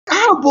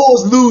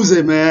Bulls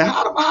losing, man?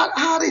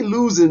 How they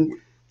losing?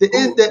 The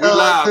end. We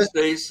live,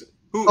 Stace.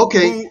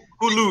 Okay.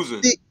 Who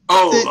losing? The,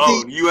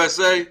 The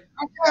USA.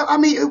 I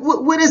mean,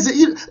 what is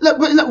it? Look,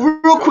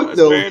 real quick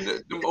though. Man,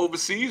 them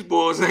overseas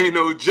boys ain't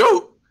no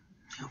joke.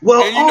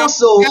 Well, and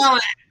also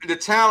the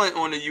talent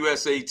on the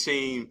USA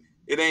team,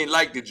 it ain't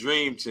like the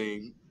Dream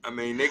Team. I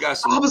mean, they got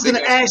some. I was going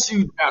to ask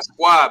you, got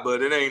squad,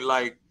 but it ain't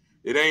like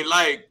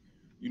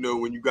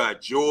when you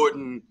got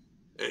Jordan.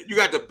 You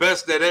got the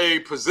best at every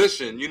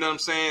position. You know what I'm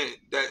saying?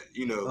 That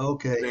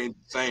okay. It ain't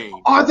the same.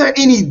 Are there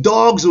any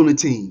dogs on the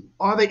team?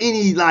 Are there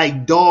any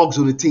like dogs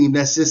on the team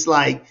that's just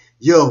like,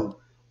 yo,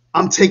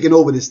 I'm taking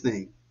over this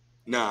thing?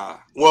 Nah.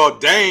 Well,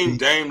 Dame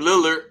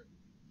Lillard.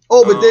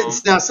 Oh, but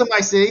now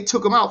somebody said they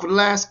took him out for the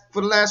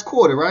last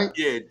quarter, right?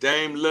 Yeah,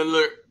 Dame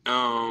Lillard,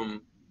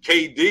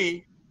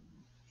 KD.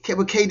 Okay,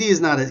 but KD is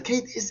not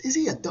is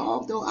he a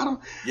dog though?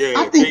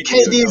 I think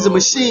KD is a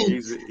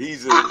machine.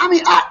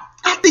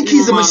 I think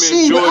he's a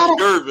machine. George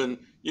Gervin,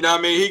 you know what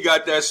I mean? He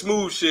got that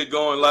smooth shit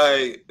going,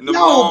 like the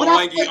long,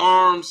 lanky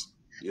arms.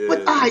 Yeah,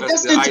 but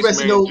that's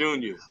interesting though.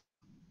 Junior.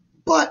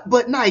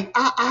 But Nike,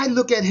 I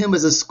look at him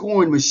as a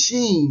scoring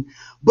machine,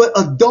 but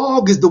a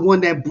dog is the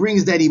one that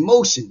brings that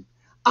emotion.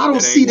 I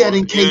don't see that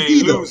in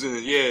KD though.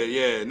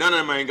 Yeah. None of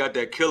them ain't got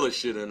that killer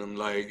shit in them,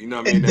 like you know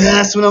what I mean. And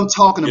that's what I'm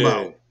talking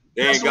about.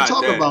 They ain't got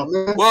that. About,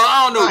 man. Well,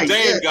 I don't know.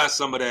 Dame got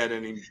some of that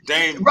in him.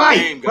 Dame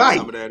got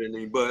some of that in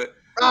him, but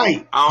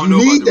I don't know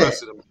about the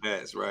rest of them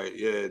cats. Right?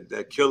 Yeah,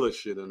 that killer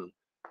shit in them.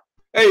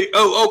 Hey,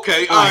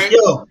 okay, all right.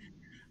 Yo.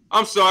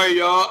 I'm sorry,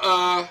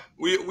 y'all.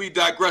 We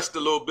digressed a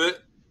little bit.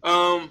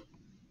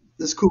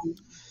 That's cool.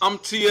 I'm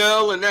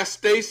TL, and that's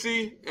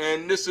Stacy,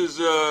 and this is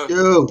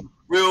Yo.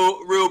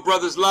 Real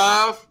Brothers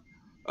Live.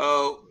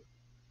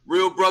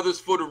 Real Brothers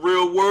for the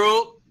real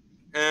world,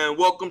 and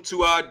welcome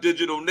to our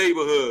digital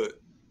neighborhood.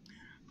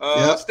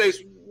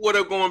 Stace, what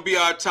are going to be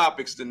our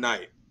topics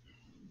tonight?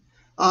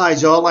 All right,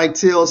 y'all. Like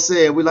Till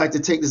said, we'd like to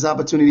take this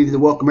opportunity to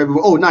welcome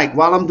everyone. Oh, Nike,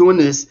 while I'm doing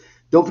this,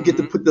 don't forget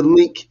to put the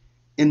link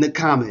in the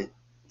comment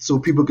so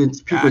people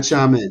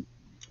chime in.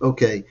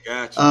 Okay.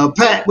 Gotcha.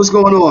 Pat, what's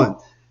going on?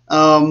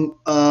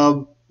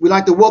 We'd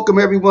like to welcome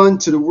everyone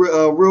to the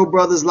Real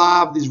Brothers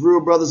Live, these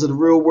real brothers of the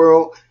real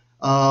world.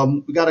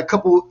 We got a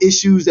couple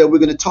issues that we're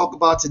going to talk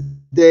about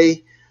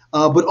today,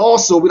 but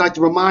also we'd like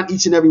to remind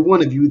each and every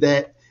one of you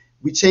that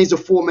we changed the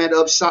format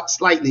up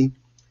slightly.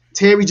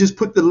 Terry just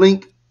put the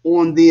link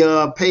on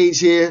the page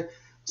here,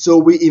 so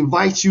we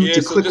invite you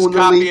to click on the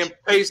link. Copy and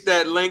paste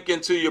that link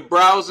into your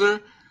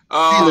browser,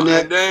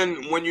 and then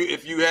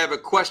if you have a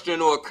question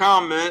or a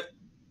comment,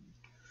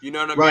 you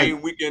know what I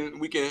mean, we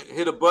can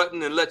hit a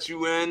button and let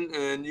you in,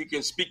 and you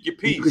can speak your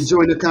piece. You can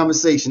join the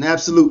conversation.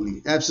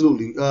 Absolutely.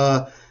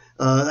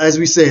 As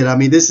we said, I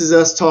mean, this is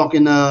us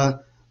talking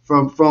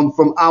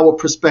from our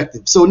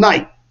perspective. So,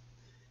 Nike,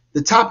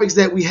 the topics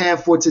that we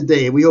have for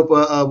today, we hope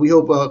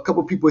a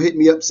couple people hit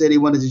me up, say they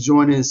wanted to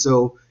join in.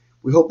 So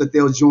we hope that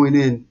they'll join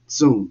in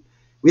soon.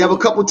 We have a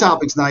couple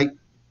topics, Nike.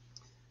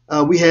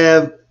 We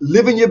have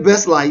living your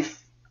best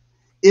life,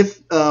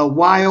 if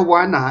why or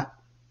why not.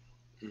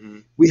 Mm-hmm.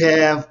 We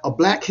have a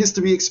Black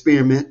History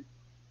experiment.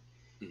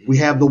 Mm-hmm. We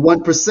have the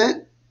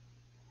 1%,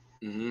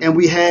 and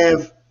we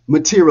have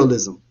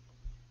materialism.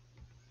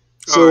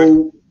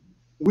 So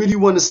where do you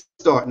want to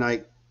start,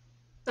 Nike?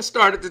 Let's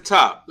start at the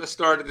top.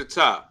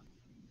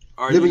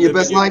 Are living you your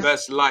best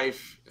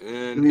life?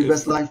 And living your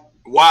best life.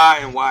 Why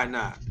and why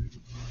not?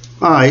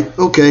 All right.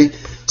 Okay.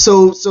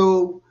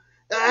 So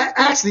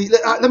actually,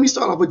 let me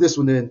start off with this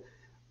one then.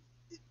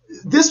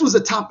 This was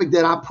a topic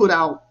that I put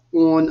out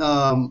on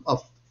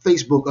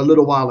Facebook a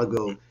little while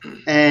ago,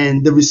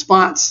 and the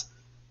response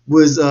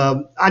was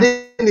I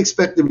didn't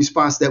expect the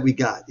response that we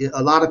got.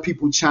 A lot of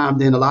people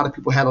chimed in. A lot of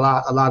people had a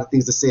lot of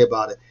things to say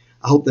about it.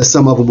 I hope that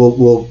some of them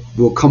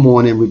will come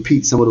on and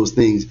repeat some of those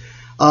things.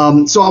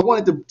 So I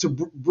wanted to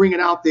bring it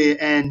out there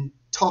and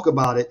talk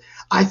about it.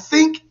 I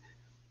think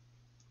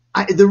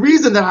the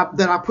reason that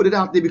I put it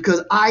out there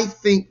because I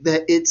think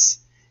that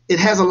it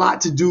has a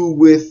lot to do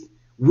with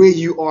where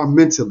you are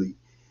mentally.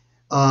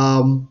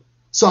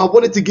 So I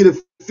wanted to get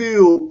a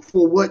feel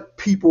for what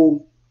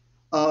people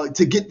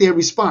to get their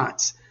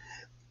response,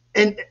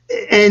 and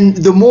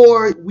the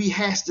more we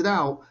hashed it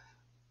out,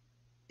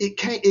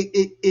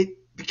 it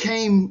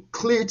became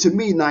clear to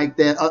me,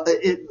 Nike,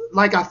 that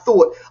like I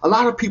thought, a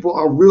lot of people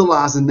are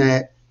realizing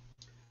that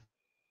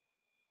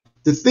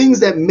the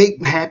things that make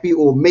them happy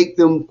or make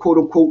them, quote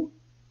unquote,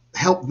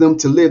 help them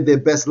to live their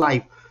best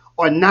life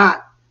are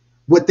not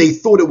what they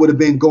thought it would have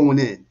been going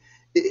in.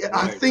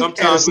 I think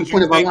sometimes what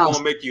you think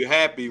gonna make you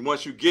happy,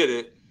 once you get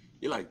it,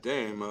 you're like,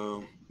 damn,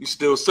 you're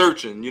still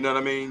searching. You know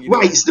what I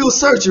mean? Still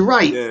searching.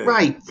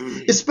 Right.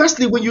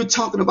 Especially when you're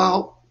talking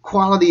about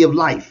quality of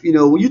life. You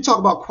know, when you talk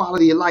about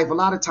quality of life, a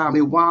lot of times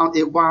it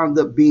wound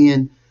up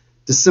being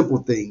the simple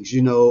things.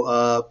 You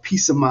know,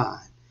 peace of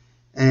mind,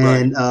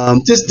 and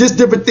just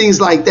different things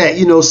like that.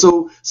 You know,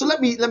 so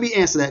let me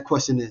answer that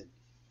question then.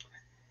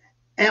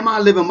 Am I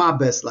living my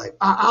best life?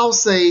 I'll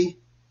say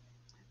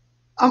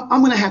I'm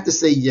going to have to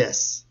say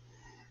yes.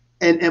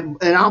 and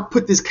I'll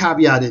put this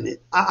caveat in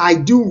it. I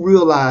do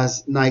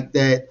realize, like,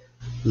 that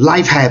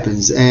life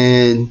happens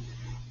and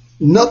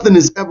nothing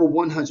is ever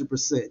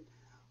 100%.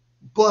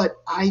 But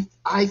I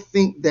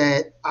think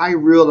that I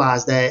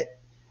realize that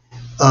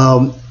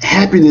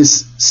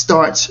happiness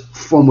starts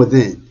from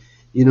within.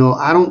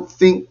 I don't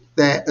think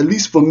that, at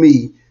least for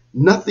me,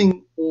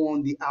 nothing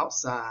on the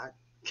outside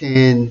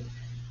can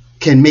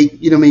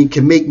make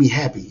can make me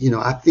happy.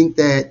 I think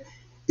that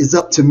it's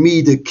up to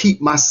me to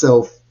keep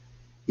myself,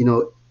 in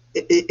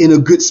a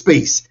good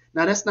space.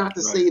 Now, that's not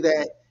to say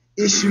that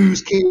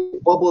issues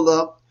can't bubble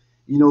up,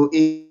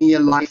 in your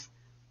life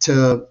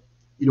to,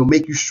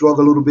 make you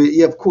struggle a little bit.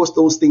 Yeah, of course,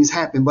 those things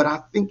happen. But I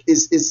think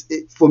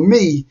for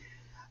me,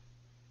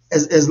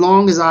 as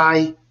long as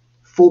I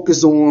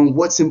focus on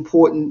what's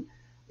important,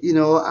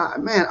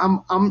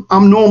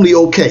 I'm normally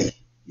okay.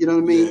 You know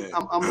what I mean? Yeah.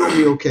 I'm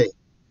normally okay.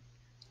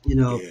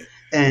 Yeah.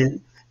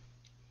 And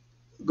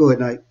go ahead,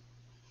 Knight.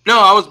 No,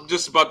 I was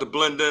just about to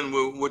blend in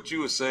with what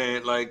you were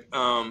saying. Like,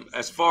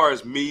 as far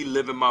as me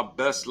living my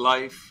best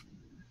life,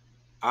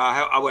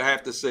 I would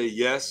have to say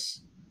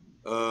yes,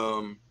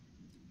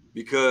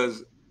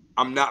 because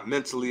I'm not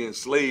mentally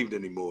enslaved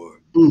anymore.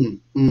 What do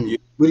you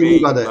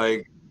mean by that?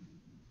 Like,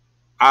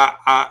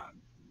 I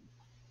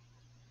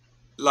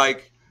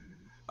like,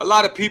 a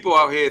lot of people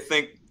out here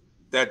think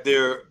that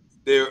they're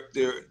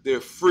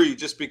free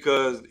just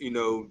because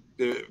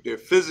they're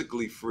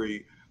physically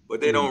free. But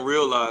they don't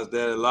realize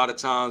that a lot of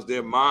times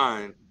their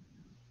mind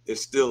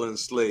is still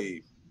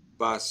enslaved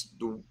by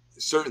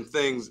certain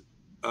things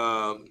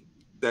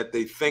that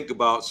they think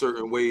about,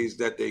 certain ways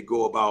that they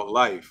go about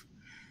life.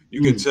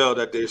 You can tell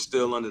that they're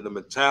still under the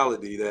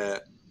mentality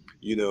that,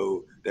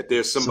 that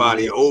there's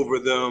somebody over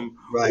them,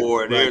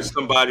 or there's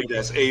somebody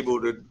that's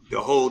able to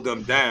hold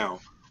them down.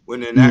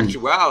 When in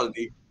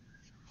actuality,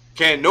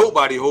 can't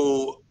nobody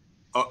hold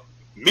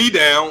me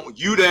down,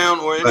 you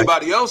down, or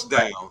anybody else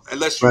down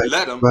unless you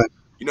let them.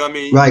 You know what I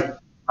mean? Right.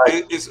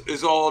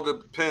 It's all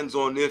depends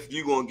on if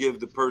you're going to give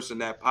the person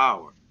that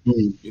power.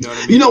 You know what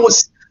I mean? You know what?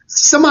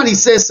 Somebody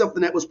said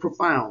something that was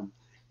profound.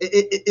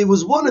 It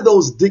was one of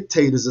those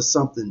dictators or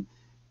something.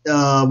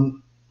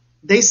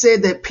 They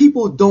said that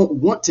people don't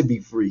want to be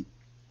free.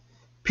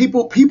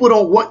 People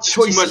don't want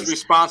choices. Too much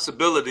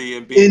responsibility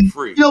in being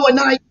free.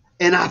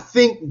 And I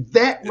think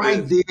that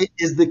there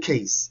is the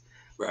case.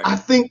 Right. I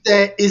think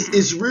that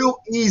it's real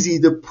easy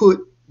to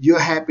put your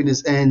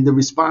happiness and the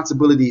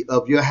responsibility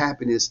of your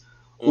happiness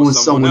on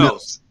someone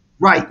else.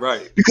 Right.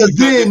 Because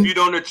then if you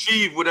don't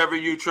achieve whatever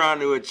you're trying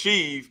to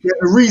achieve,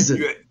 a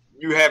reason.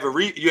 You have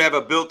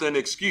a built-in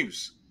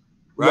excuse.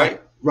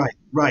 Right.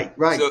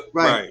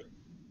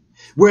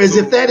 Whereas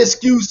if that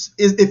excuse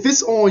if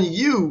it's on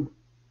you,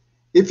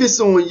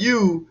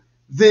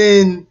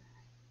 then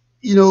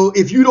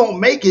if you don't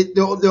make it,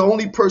 the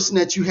only person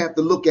that you have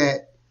to look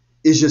at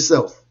is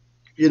yourself.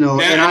 And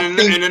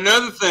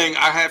another thing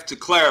I have to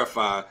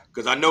clarify,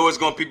 because I know it's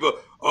going to people,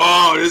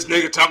 this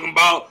nigga talking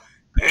about,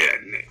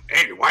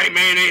 hey, white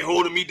man ain't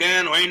holding me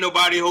down, or ain't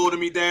nobody holding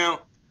me down.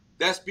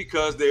 That's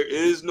because there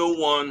is no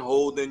one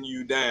holding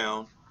you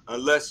down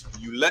unless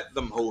you let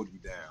them hold you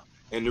down.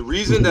 And the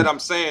reason that I'm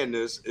saying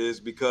this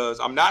is because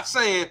I'm not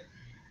saying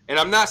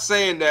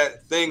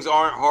that things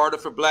aren't harder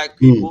for black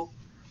people,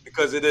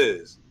 because it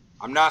is.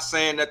 I'm not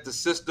saying that the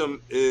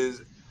system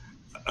is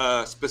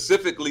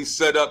specifically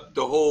set up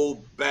to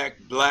hold back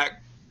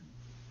black,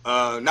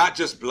 not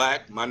just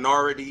black,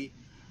 minority,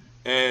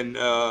 and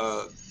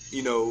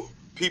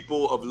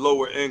people of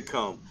lower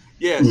income.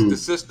 Yes, the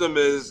system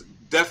is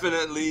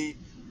definitely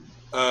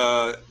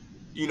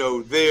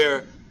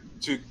there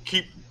to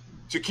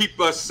keep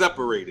us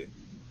separated,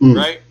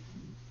 right?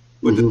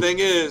 But the thing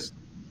is,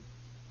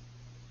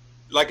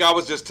 like I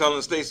was just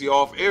telling Stacey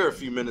off air a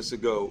few minutes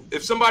ago,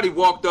 if somebody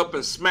walked up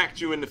and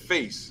smacked you in the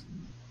face,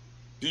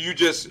 do you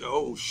just,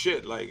 oh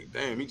shit, like,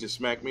 damn, he just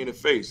smacked me in the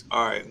face.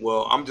 All right,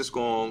 well, I'm just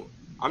going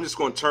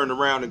to turn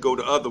around and go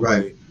the other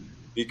way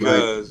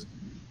because,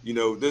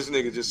 this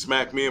nigga just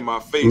smacked me in my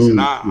face and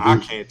I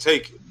can't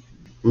take it.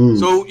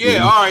 So,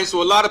 yeah, all right.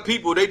 So a lot of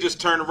people, they just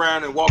turn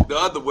around and walk the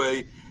other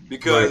way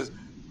because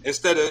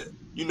instead of,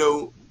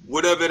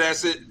 whatever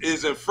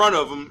is in front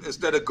of them,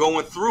 instead of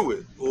going through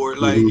it or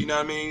like, you know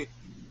what I mean,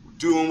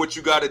 doing what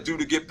you got to do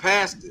to get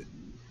past it.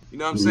 You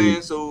know what I'm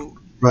saying? So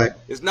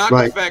it's not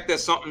the fact that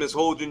something is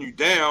holding you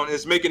down.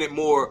 It's making it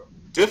more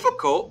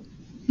difficult.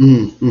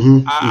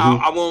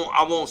 I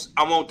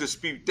won't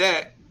dispute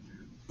that.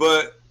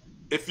 But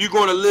if you're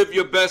going to live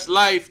your best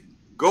life,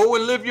 go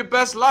and live your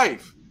best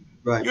life.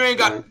 Right. You ain't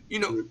got,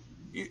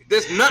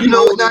 there's nothing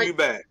holding you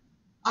back.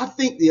 I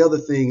think the other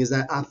thing is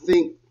that I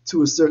think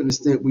to a certain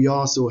extent we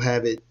also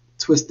have it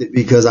twisted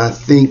because I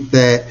think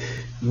that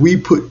we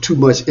put too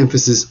much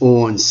emphasis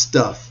on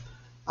stuff.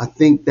 I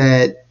think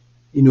that,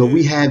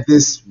 we have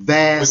this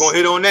vast. We're going to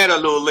hit on that a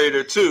little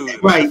later too.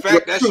 Right. In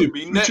fact, that should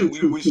be next.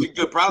 We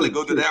should probably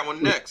go to that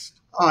one next.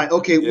 All right.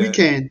 Okay. Yeah. We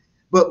can.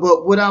 But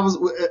what I was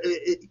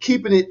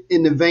keeping it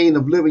in the vein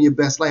of living your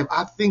best life,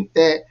 I think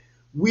that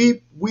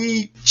we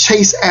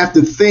chase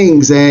after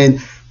things and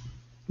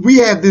we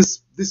have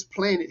this this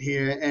planet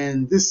here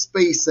and this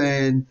space,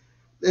 and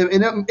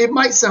it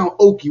might sound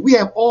oaky. We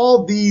have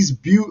all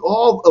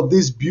of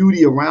this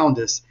beauty around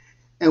us,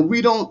 and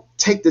we don't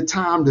take the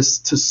time to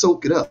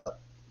soak it up.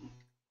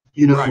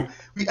 You know, Right.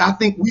 I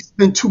think we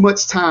spend too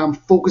much time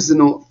focusing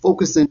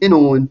in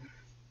on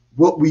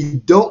what we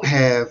don't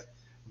have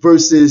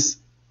versus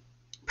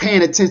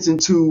paying attention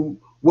to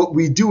what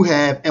we do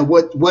have and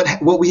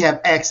what we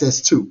have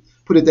access to.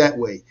 Put it that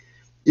way,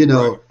 you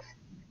Right. know.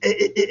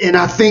 And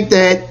I think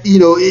that, you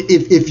know,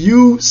 if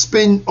you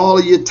spend all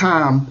of your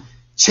time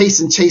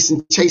chasing,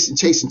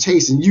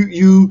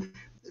 you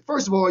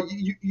first of all,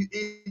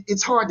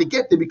 it's hard to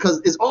get there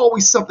because there's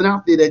always something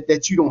out there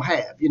that you don't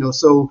have, you know.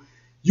 So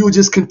you'll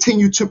just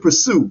continue to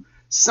pursue.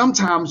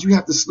 Sometimes you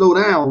have to slow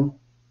down.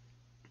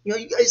 You know,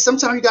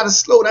 sometimes you got to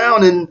slow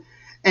down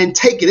and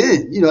take it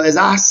in. You know, as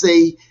I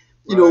say,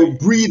 you know, Right.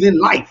 breathe in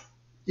life.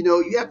 You know,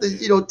 you have to,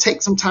 you know,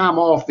 take some time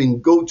off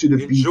and go to the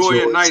beach.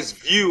 Enjoy a Or nice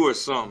view or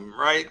something,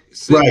 right?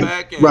 Sit right,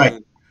 back right,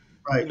 and,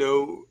 right.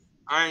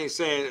 I ain't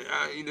saying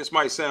this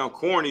might sound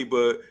corny,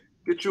 but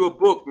get you a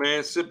book,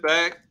 man. Sit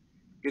back,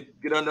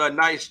 get under a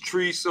nice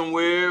tree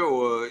somewhere,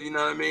 or you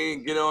know what I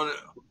mean. Get on,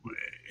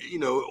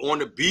 on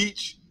the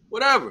beach,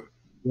 whatever,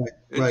 Right,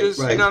 and right,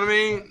 just you right. know what I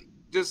mean.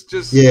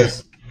 Yeah.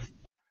 Just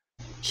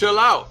chill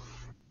out.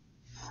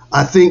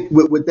 I think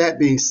with that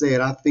being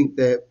said, I think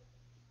that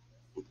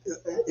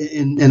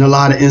in a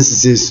lot of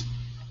instances,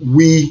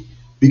 we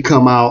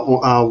become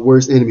our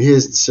worst enemy.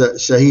 Here's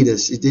Shahida.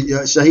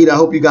 Shahida, I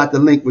hope you got the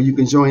link where you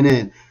can join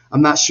in.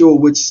 I'm not sure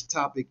which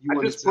topic you I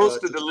wanted just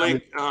posted to the chime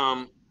in. link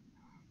on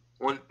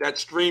that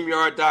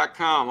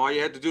StreamYard.com. All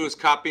you had to do is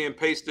copy and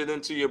paste it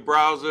into your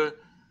browser,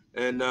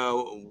 and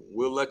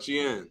we'll let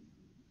you in.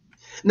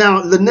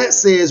 Now, Lynette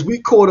says we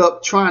caught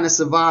up trying to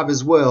survive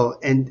as well,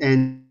 and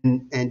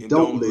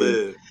don't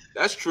live.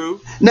 That's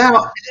true.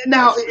 Now,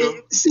 That's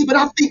true. see,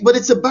 but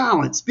it's a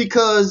balance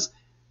because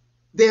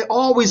there are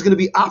always going to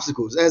be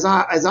obstacles. As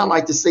I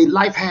like to say,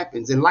 life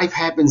happens, and life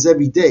happens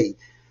every day.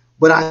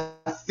 But I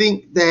think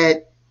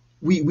that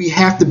we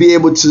have to be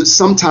able to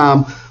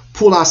sometime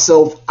pull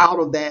ourselves out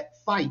of that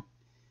fight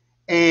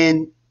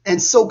and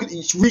so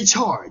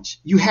recharge.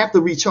 You have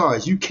to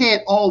recharge. You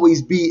can't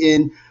always be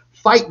in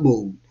fight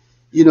mode,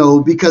 you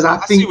know, because I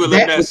I see think what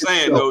that Lynette's was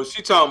saying though.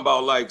 She talking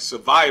about like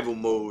survival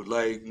mode,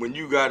 like when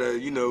you gotta,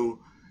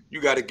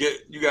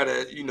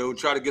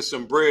 try to get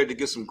some bread to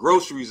get some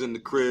groceries in the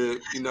crib.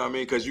 You know what I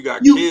mean? Because you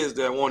got you kids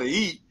that want to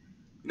eat.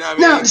 You know what I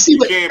now mean? see, You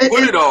but can't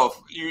put it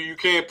off. You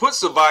can't put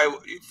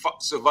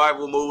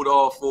survival mode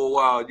off for a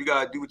while. You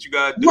gotta do what you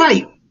gotta do.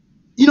 right,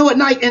 you know what,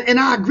 Nike, and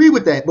I agree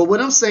with that. But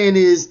what I'm saying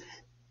is,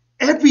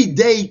 every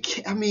day,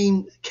 I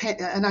mean,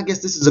 and I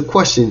guess this is a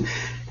question: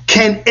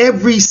 can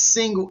every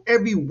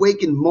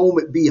waking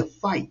moment be a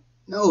fight?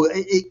 No,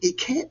 it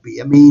can't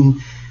be. I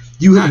mean,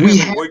 Not we every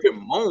have to.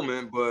 waking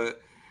moment, but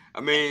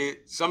I mean,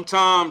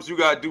 sometimes you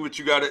gotta do what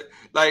you gotta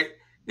like.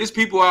 There's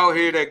people out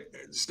here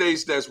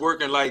that's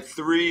working like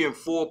 3 and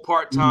 4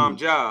 part-time Mhm,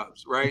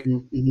 jobs, right?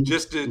 mhm, mhm,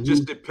 Just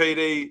mhm, to pay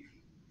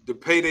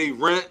they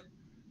rent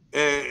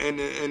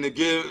and to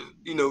give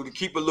to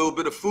keep a little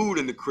bit of food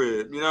in the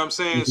crib. You know what I'm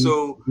saying? mhm,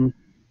 So mhm.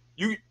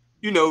 you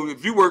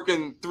if you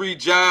working 3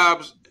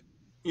 jobs,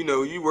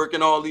 you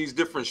working all these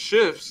different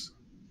shifts.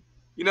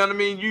 You know what I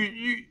mean?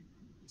 You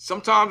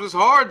sometimes it's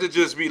hard to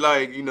just be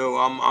like,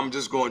 I'm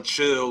just going to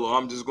chill or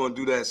I'm just going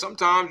to do that.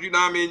 Sometimes, you know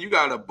what I mean, you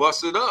got to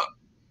bust it up.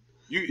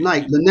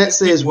 Like Lynette There's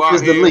says, people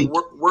out where's the here link?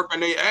 working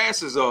their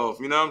asses off.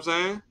 You know what I'm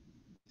saying?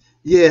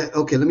 Yeah,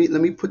 okay.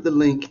 Let me put the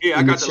link Yeah,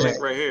 I in the got the chat. link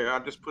right here. I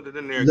just put it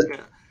in there.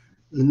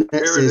 Lynette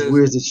Here it says, is.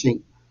 where's the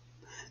link?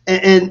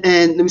 And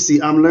let me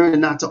see. I'm learning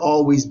not to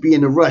always be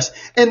in a rush.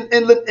 And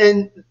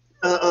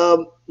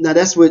now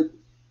that's what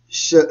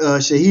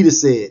Shahida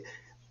said,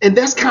 and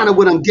that's kind of Uh,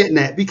 what I'm getting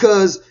at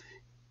because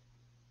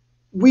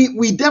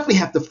we definitely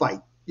have to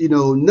fight. You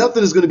know,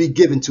 nothing is going to be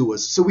given to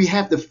us, so we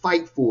have to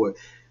fight for it.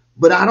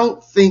 But I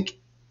don't think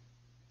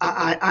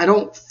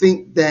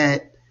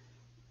that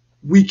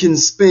we can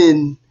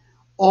spend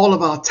all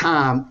of our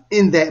time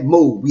in that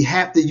mode. You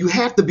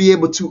have to be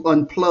able to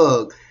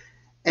unplug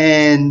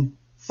and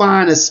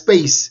find a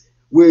space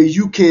where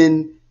you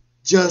can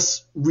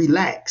just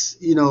relax.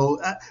 You know,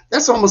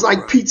 that's almost like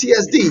right.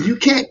 PTSD. You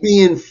can't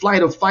be in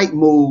flight or fight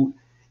mode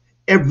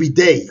every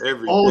day,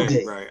 Every all day,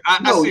 day. right. I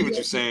No, see what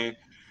you're saying.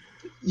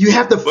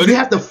 But you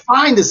have to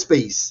find a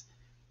space.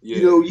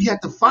 You yeah, know, you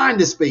have to find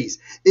a space.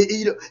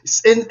 You know,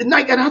 and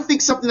I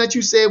think something that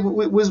you said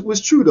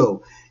was true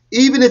though.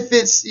 Even if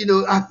it's, you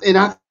know,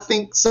 I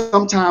think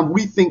sometimes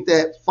we think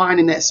that finding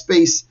that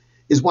space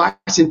is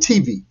watching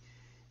TV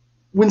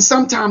when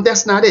sometimes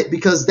that's not it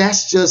because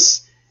that's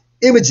just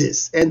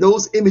images, and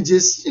those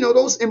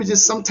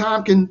images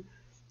sometimes can,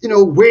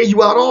 wear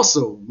you out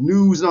also,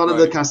 news and all of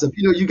that right. kind of stuff.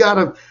 You got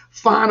to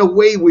find a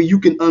way where you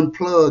can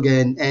unplug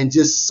and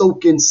just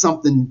soak in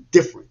something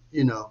different.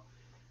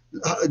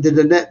 The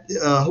Lynette,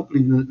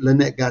 hopefully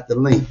Lynette got the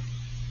link.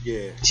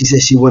 Yeah. She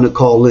said she wanted to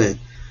call in.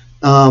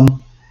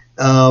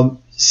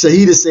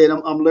 Shahida said,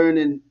 I'm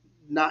learning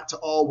not to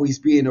always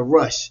be in a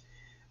rush.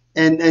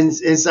 and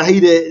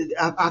Saheeda,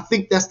 I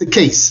think that's the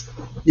case.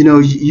 You know,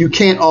 you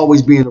can't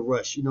always be in a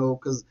rush. You know,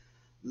 because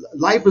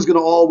life is going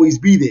to always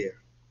be there.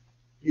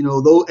 You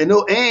know,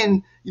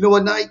 and you know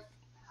what, Knight?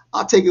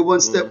 I'll take it one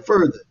step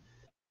further.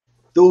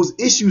 Those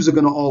issues are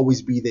going to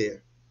always be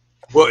there.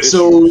 What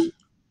so, issues?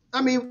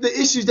 I mean, the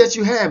issues that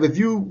you have, if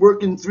you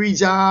working 3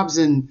 jobs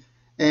and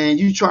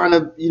you trying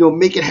to, you know,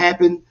 make it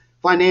happen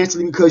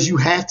financially because you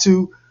have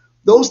to,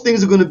 those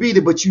things are going to be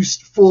there. But you,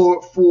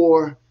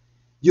 for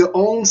your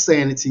own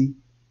sanity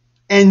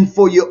and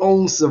for your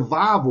own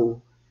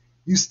survival,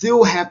 you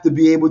still have to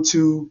be able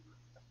to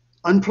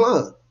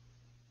unplug.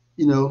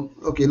 You know,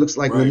 okay, looks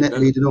like Lynette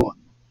made it on.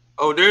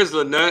 Oh, there's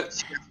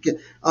Lynette.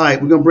 All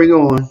right, we're gonna bring her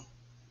on.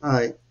 All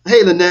right,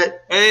 hey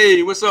Lynette.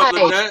 Hey, what's up,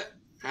 Lynette?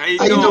 How you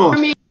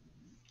doing?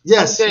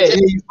 Yes, we can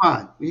hear you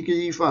fine. We can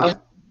hear you fine.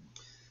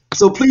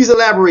 So please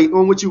elaborate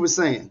on what you were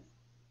saying.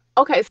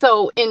 Okay,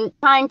 so in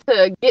trying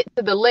to get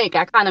to the link,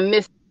 I kind of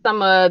missed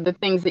some of the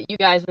things that you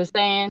guys were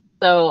saying,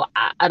 so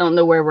I don't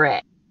know where we're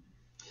at.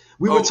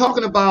 We were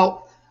talking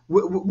about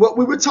what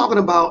we were talking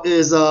about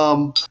is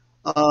well,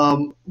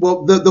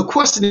 the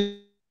question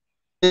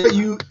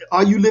is,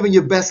 are you living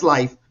your best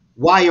life?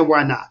 Why and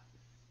why not?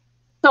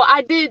 So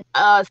I did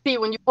see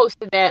when you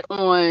posted that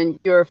on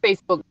your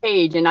Facebook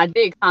page, and I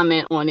did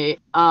comment on it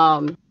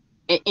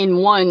in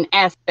one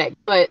aspect,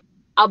 but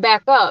I'll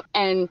back up.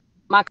 And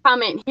my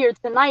comment here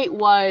tonight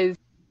was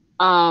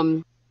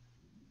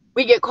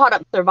we get caught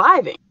up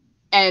surviving.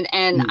 And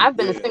I've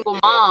been a single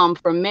mom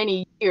for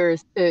many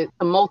years to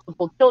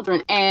multiple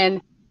children,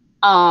 and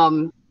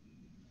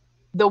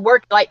the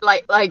work like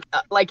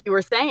you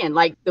were saying,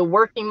 like the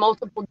working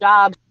multiple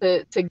jobs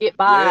to get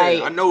by.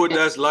 Yeah, I know what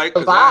that's like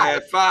because I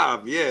had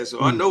 5. Yeah,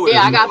 so I know what.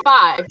 Yeah, I got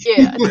 5.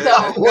 Yeah. So,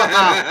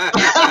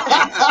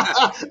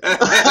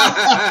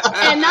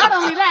 and not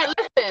only that,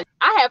 listen,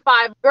 I had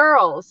 5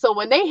 girls, so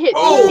when they hit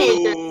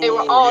teenagers, they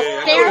were all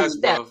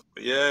stair-steps.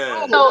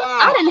 Yeah. So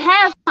I didn't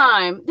have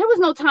time. There was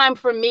no time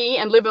for me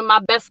and living my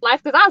best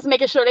life because I was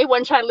making sure they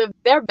wasn't trying to live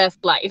their best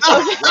life.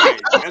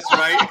 Right. That's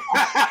right.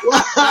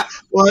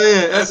 Well,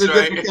 yeah, that's a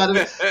different kind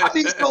of. I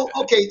mean,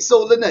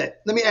 so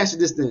Lynette, let me ask you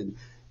this then.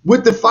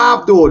 With the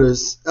 5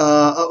 daughters,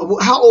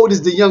 how old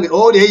is the youngest?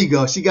 Oh, there you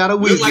go. She got a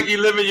weasel. Looks like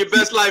you're living your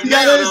best life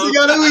now. She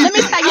got a weasel. Let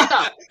me tell you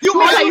something. You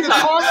want to see the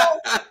car?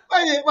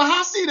 Wait a minute. Well,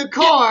 I see the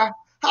car.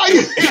 How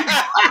you?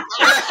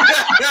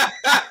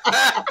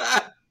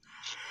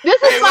 This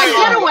is my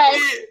getaway.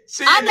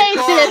 I made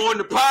this on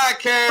the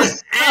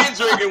podcast and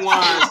drinking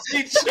wine.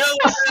 She chilling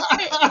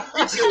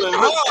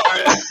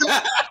hard.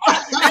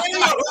 Ain't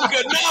no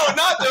hookah, no,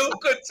 not the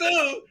hookah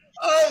too.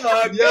 Oh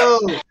my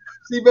god.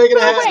 She making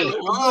it happen.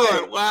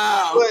 Oh,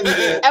 wow.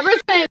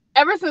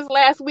 Ever since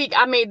last week,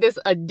 I made this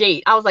a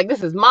date. I was like,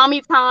 this is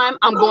mommy time.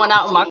 I'm going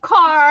out in my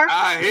car.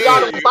 Y'all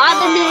don't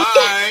bother me.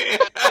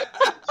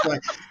 Right.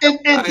 And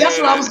that's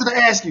what I was going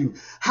to ask you.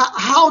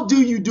 How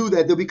do you do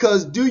that, though?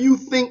 Because do you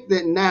think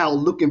that now,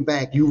 looking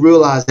back, you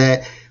realize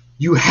that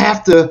you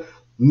have to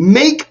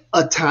make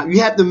a time.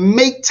 You have to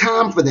make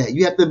time for that.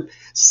 You have to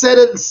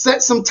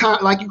set some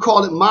time, like you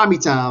call it mommy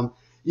time.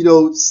 You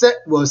know,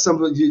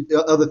 some of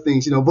the other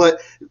things, you know,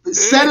 but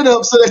set it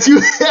up so that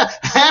you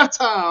have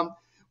time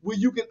where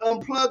you can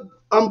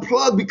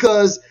unplug,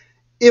 because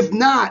if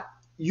not,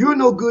 you're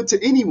no good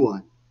to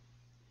anyone,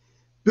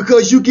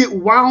 because you get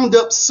wound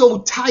up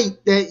so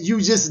tight that you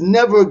just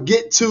never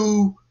get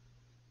to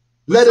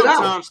let it out.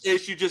 Sometimes,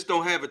 Stace, you just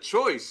don't have a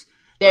choice.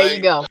 There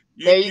you go.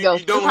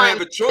 You don't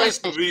have a choice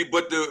to be,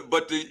 but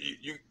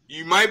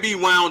you might be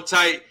wound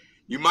tight.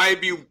 You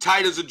might be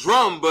tight as a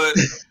drum, but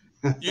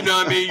you know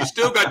what I mean? You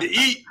still got to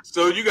eat.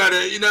 So you got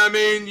to, you know what I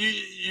mean? You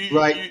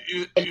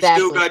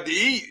still got to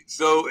eat.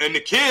 So, and the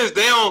kids,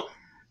 they don't,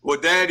 well,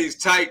 daddy's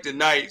tight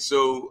tonight.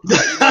 So, you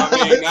know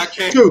what I mean? I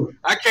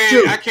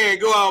can't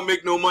go out and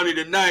make no money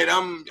tonight.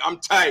 I'm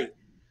tight.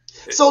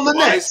 So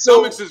Lynette,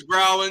 stomachs is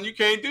growling. You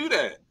can't do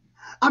that.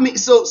 I mean,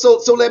 so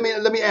let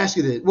me ask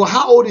you this. Well,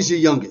 how old is your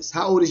youngest?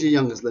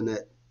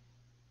 Lynette?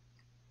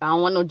 I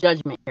don't want no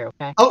judgment here,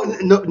 okay? Oh,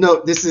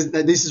 no, this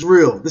is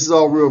real. This is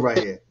all real right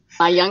here.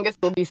 My youngest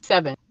will be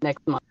 7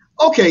 next month.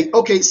 Okay.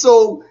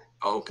 So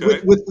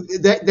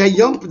with that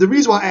young, the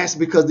reason why I asked is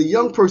because the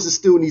young person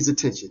still needs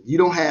attention. You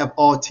don't have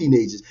all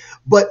teenagers,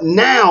 but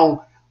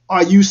now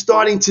are you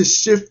starting to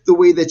shift the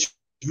way that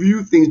you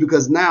view things?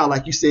 Because now,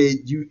 like you said,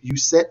 you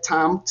set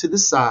time to the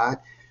side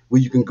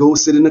where you can go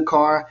sit in the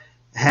car,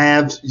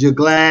 have your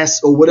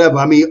glass or whatever.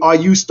 I mean, are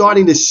you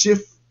starting to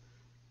shift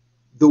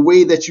the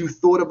way that you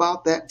thought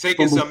about that?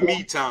 Taking some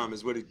me time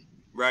is what it,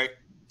 right?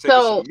 Taking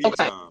some me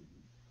time.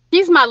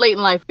 She's my late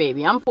in life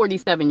baby. I'm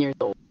 47 years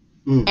old.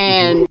 Mm-hmm.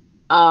 And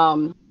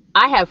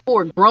I have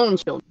 4 grown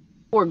children,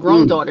 4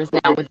 grown daughters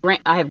now.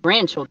 I have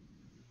grandchildren.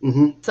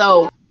 Mm-hmm.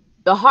 So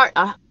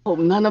I hope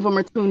none of them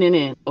are tuning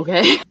in,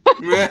 okay?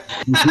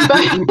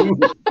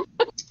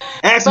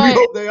 Actually, we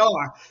hope they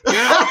are.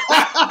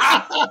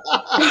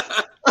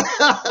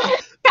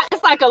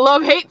 It's like a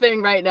love-hate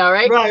thing right now,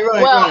 right?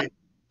 Right.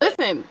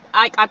 Listen,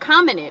 I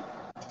commented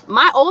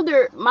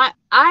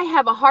I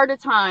have a harder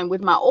time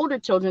with my older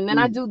children than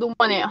I do the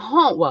one at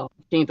home. Well,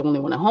 she ain't the only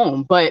one at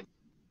home, but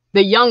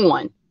the young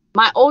one.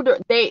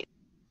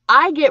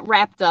 I get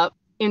wrapped up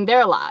in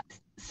their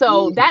lives.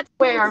 So that's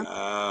where when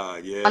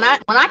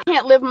I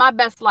can't live my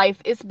best life,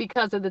 it's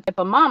because of the type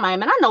of mom I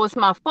am. And I know it's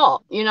my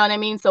fault. You know what I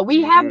mean? So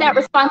we have that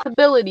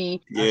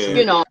responsibility,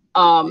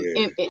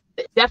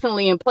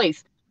 definitely in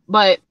place.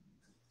 But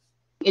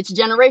it's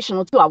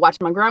generational too. I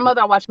watched my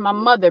grandmother, I watched my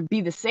mother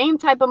be the same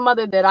type of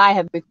mother that I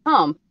have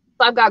become.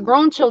 So I've got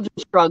grown children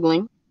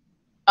struggling.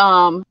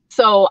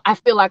 So I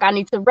feel like I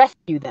need to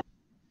rescue them.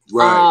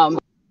 Right.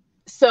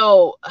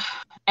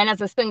 And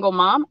as a single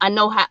mom, I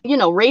know how,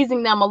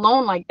 raising them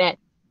alone like that,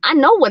 I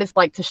know what it's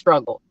like to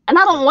struggle. And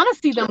I don't want to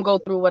see them go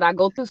through what I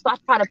go through. So I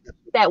try to put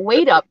that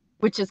weight up,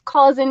 which is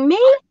causing me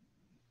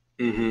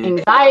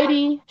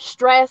anxiety,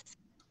 stress,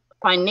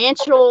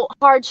 financial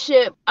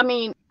hardship. I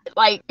mean,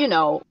 like,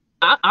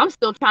 I'm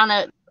still trying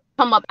to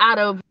come up out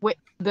of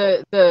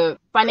the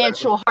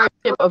financial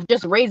hardship of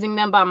just raising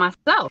them by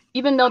myself.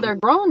 Even though they're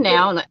grown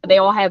now and they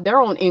all have their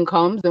own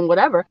incomes and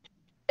whatever,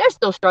 they're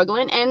still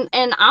struggling. And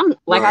I'm,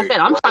 like I said,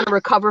 I'm trying to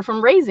recover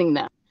from raising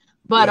them.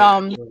 But,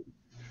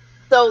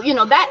 so,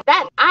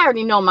 that I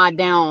already know my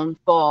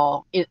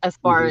downfall as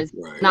far as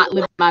not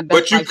living my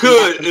best life. But you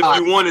could, if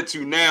you wanted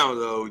to now,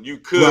 though, you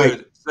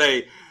could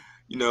say,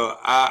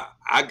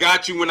 I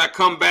got you when I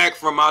come back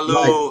from my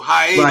little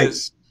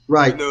hiatus.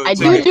 Right. I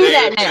do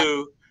that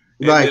now.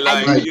 Right.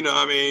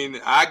 I mean,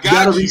 I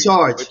got you,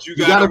 recharge. But you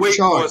gotta wait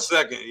for a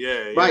second.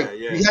 Yeah.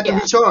 You have to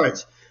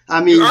recharge.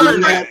 I mean, you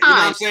earn that. You know what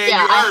I'm saying? You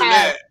earn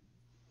that.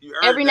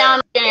 Every now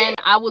and again,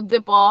 I will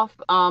dip off.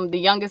 The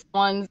youngest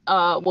ones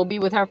will be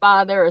with her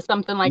father or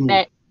something like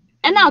that,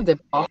 and I'll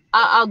dip off.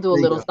 I'll do a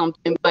little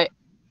something. But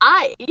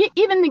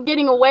even the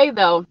getting away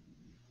though,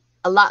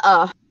 a lot.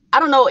 I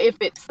don't know if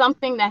it's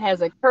something that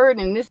has occurred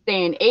in this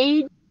day and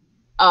age,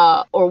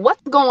 or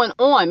what's going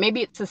on.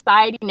 Maybe it's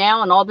society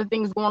now and all the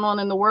things going on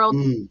in the world.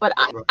 But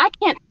I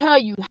can't tell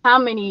you how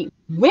many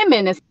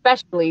women,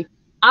 especially,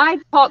 I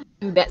talk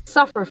to that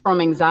suffer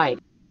from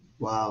anxiety.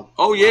 Wow.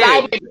 Oh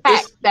yeah.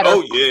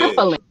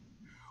 Crippling.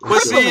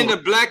 But see, in the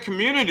Black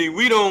community,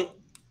 we don't.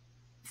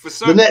 For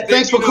some, Lynette,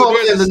 thanks for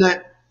calling in,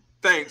 Lynette.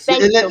 Thanks.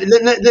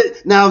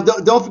 Now,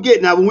 don't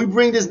forget. Now, when we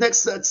bring this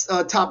next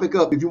topic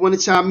up, if you want to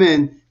chime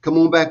in, come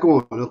on back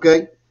on.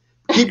 Okay.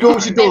 Keep doing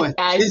what you're doing.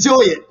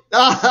 Enjoy it.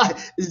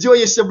 Enjoy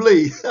your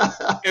Chablis.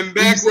 And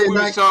back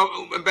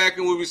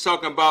when we was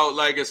talking about,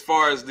 like, as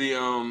far as the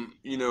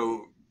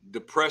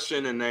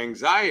depression and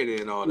anxiety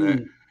and all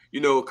that.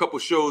 A couple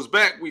shows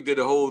back, we did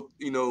a whole,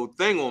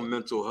 thing on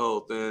mental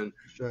health. And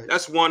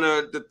that's one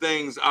of the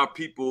things our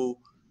people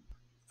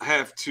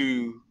have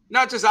to,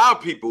 not just our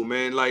people,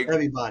 man, like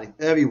everybody.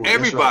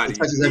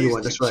 Touches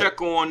everyone. That's right.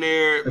 Check on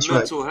their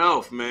mental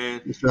health,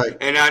 man. That's right.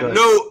 And I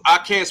know I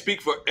can't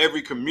speak for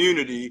every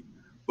community,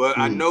 but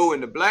I know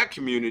in the Black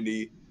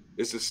community,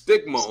 it's a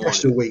stigma on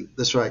it. Weight.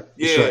 That's right.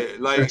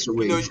 Like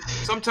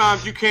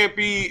sometimes you can't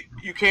be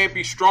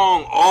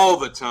strong all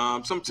the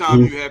time.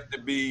 Sometimes you have to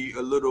be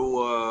a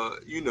little,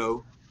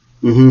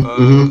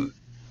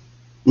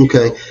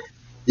 Okay.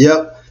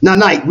 Yep. Now,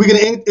 Knight, we're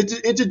gonna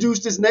introduce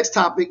this next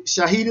topic.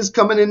 Shahida's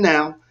coming in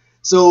now,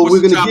 so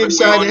we're gonna give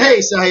Shahida. Hey,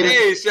 Shahida.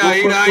 Hey,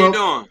 Shahida, how you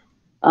doing?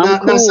 Now,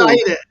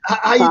 Shahida,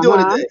 how you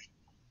doing today?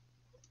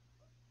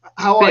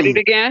 How are you?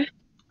 Again?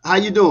 How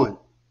you doing?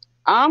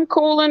 I'm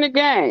cool in the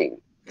game.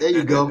 There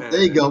you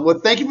go. Well,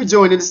 thank you for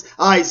joining us.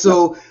 All right,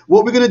 so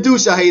what we're gonna do,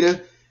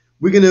 Shahida,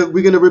 we're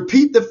gonna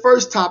repeat the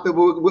first topic,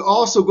 but we're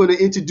also gonna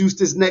introduce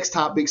this next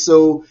topic,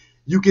 so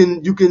you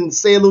can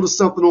say a little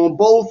something on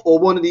both or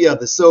one or the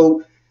other.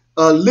 So,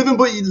 living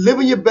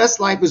your best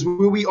life is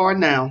where we are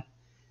now.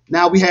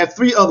 Now we have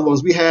three other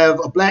ones. We have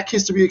a Black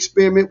History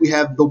Experiment. We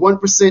have the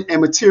 1%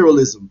 and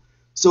materialism.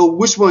 So,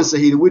 which one,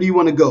 Shahida? Where do you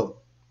want to go?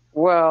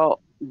 Well,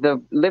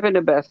 the living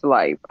the best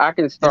life. I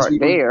can start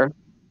there.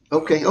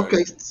 Okay.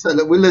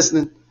 So we're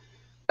listening.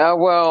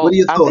 Well, what are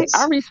your thoughts? I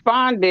think I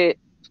responded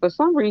for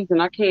some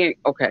reason. I can't.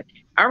 Okay,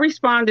 I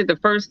responded the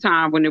first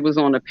time when it was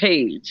on the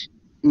page,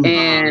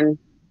 and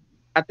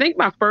I think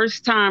my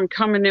first time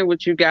coming in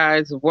with you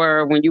guys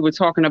were when you were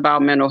talking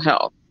about mental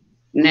health.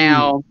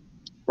 Now,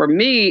 for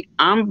me,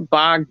 I'm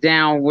bogged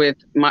down with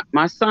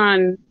my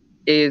son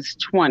is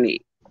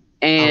 20,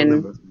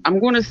 and I'm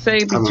going to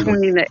say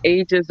between the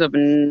ages of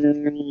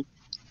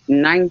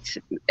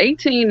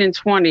 18 and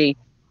 20.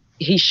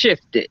 He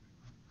shifted.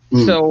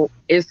 So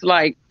it's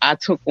like I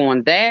took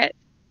on that.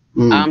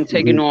 I'm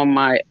taking on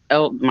my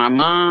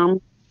mom,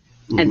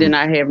 and then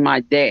I have my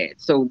dad.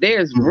 So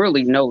there's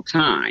really no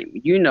time.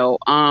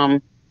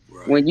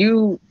 When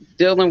you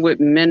dealing with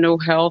mental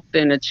health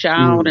in a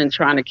child and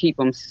trying to keep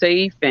them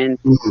safe, and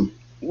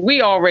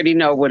we already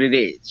know what it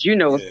is.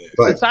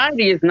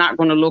 Society is not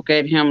going to look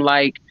at him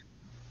like,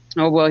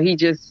 oh, well, he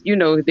just,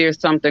 there's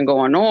something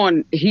going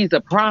on. He's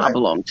a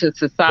problem to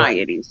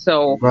society. Right.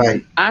 So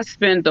I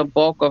spend the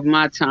bulk of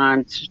my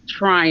time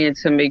trying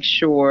to make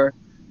sure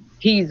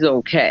he's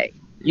okay.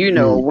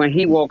 When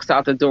he walks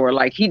out the door,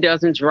 like he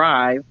doesn't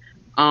drive.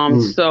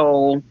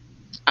 So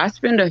I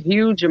spend a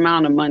huge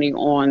amount of money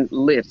on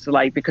lifts,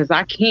 like, because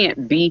I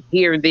can't be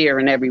here, there,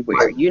 and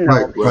everywhere, you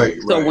know.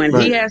 So when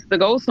he has to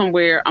go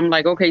somewhere, I'm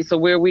like, okay, so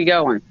where are we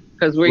going?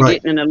 Because we're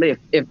getting in a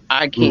lift if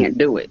I can't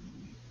do it.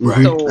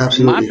 So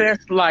my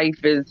best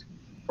life is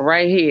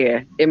right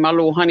here in my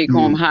little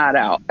honeycomb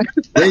hideout.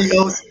 There you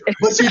go.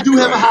 But you do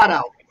have a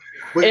hideout.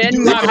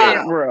 In my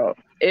bedroom.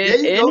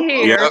 In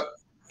here. Yep.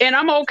 And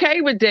I'm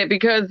okay with that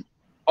because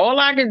all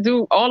I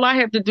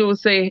have to do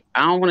is say,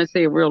 I don't want to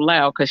say it real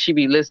loud because she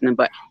be listening,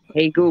 but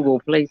hey, Google,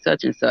 play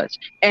such and such.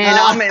 And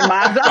I'm in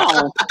my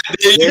zone.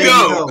 There you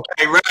go.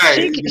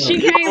 Right.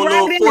 She came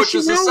right in and she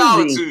knew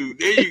solitude.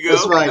 There you go.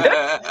 That's right.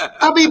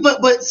 I mean,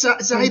 but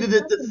Saida,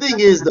 the thing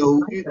is,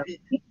 though, she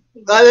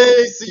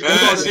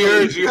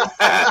heard you.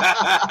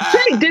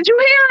 Hey, did you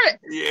hear it?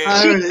 Yeah. I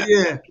heard it,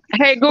 yeah.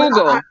 Hey,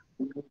 Google,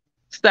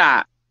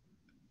 stop.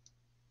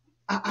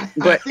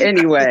 But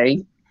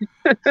anyway.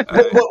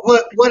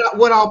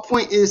 What our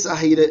point is,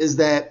 Saida, is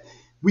that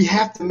we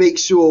have to make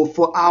sure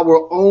for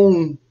our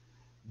own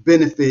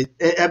benefit,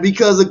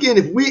 because again,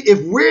 if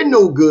we're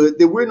no good,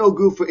 then we're no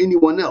good for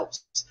anyone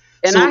else.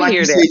 And so, I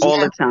hear that all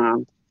the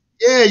time.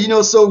 Yeah, you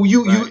know, so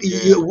you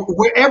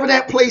wherever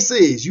that place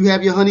is, you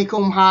have your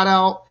honeycomb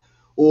hideout,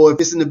 or if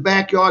it's in the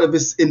backyard, if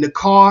it's in the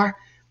car,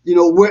 you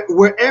know,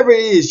 wherever it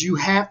is, you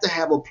have to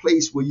have a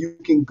place where you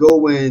can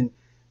go and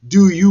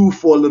do you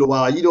for a little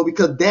while, you know,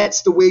 because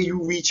that's the way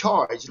you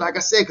recharge. Like I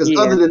said, because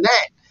other than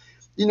that,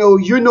 you know,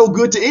 you're no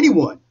good to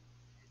anyone,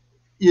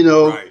 you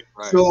know. Right.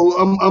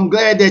 So I'm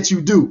glad that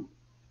you do.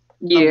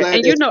 Yeah,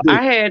 and you know,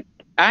 I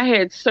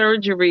had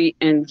surgery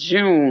in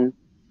June,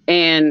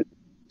 and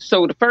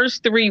so the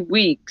first 3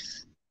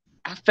 weeks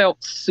I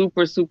felt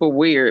super, super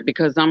weird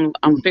because I'm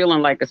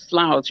feeling like a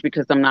slouch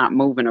because I'm not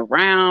moving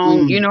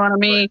around. You know what I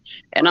mean?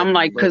 And I'm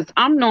like, because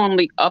I'm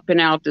normally up and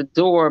out the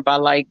door by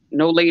like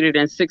no later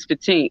than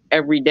 6:15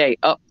 every day,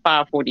 up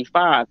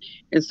 5:45.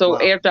 And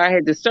so after I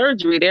had the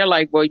surgery, they're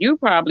like, well, you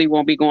probably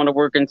won't be going to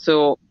work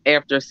until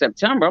after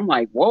September. I'm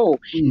like, whoa.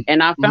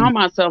 And I found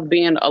myself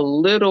being a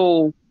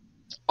little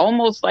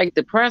almost like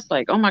depressed,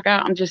 like, oh my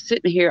God, I'm just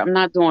sitting here. I'm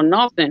not doing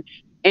nothing.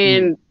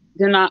 And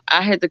then I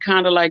had to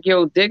kind of like,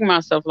 dig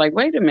myself, like,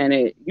 wait a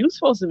minute, you're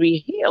supposed to be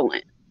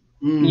healing,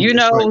 you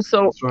know? Right.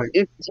 So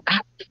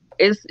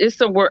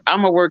it's a work.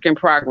 I'm a work in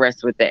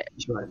progress with that.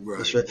 That's right.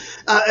 That's right.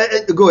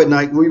 Go ahead,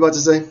 Nike. What were you about to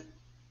say?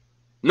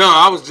 No,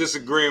 I was just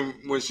agreeing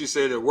when she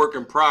said a work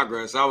in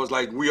progress. I was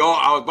like, I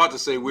was about to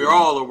say we're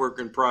all a work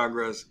in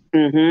progress.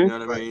 You know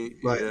what I mean?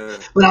 Right. Yeah.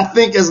 But I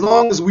think as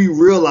long as we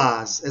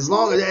realize,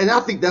 and I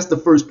think that's the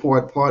first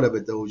part of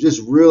it though, just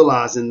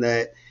realizing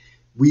that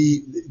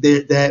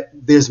that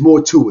there's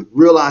more to it.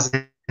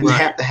 Realizing we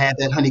have to have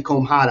that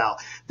honeycomb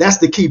hideout. That's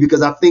the key,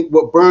 because I think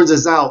what burns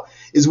us out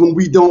is when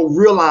we don't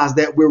realize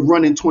that we're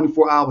running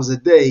 24 hours a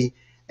day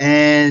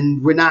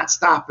and we're not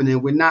stopping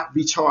and we're not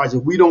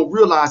recharging. We don't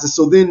realize it.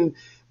 So then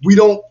we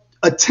don't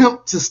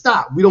attempt to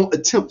stop. We don't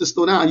attempt to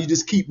slow down. You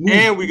just keep moving.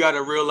 And we got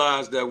to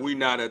realize that we're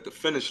not at the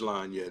finish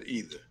line yet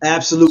either.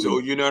 Absolutely. So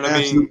you know what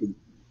I mean?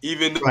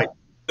 Even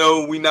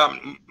though we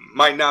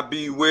might not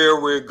be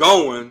where we're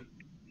going,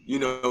 you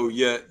know,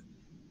 yet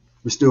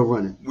we're still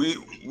running. We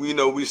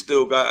know we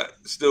still got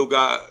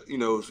you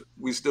know,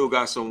 we still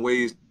got some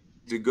ways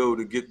to go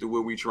to get to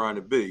where we're trying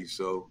to be.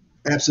 So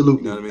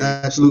absolutely, you know what I mean?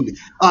 Absolutely.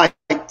 All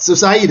right, so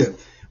Saida,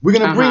 we're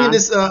gonna bring in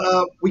this.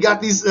 We got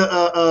these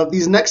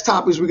next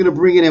topics. We're gonna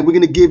bring in, and we're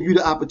gonna give you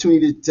the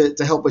opportunity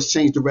to help us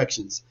change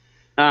directions.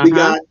 We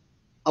got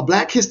a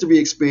Black History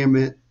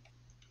experiment.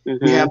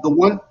 We have the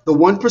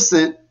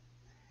 1%,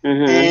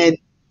 and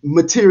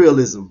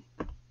materialism.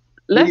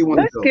 Let's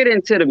get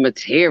into the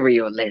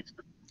materialism.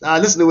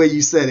 Listen to the way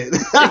you said it.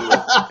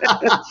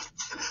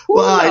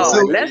 Well, all right,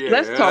 so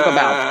let's talk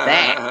about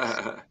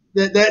that.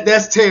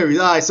 That's Terry.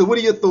 All right, so what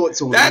are your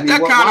thoughts on that?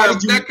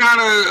 That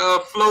kind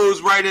of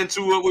flows right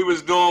into what we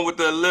was doing with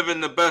the living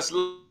the best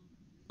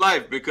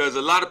life, because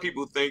a lot of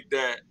people think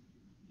that,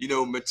 you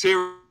know,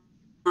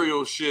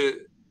 material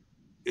shit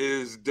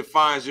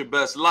defines your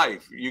best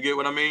life. You get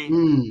what I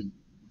mean?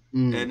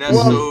 And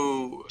that's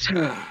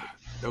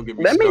don't get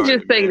me started. Let me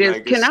just say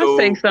this. Can I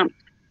say something?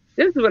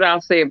 This is what I'll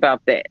say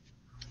about that.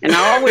 And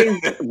I always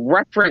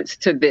reference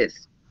to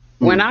this.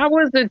 When I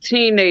was a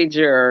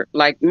teenager,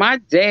 like my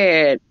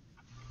dad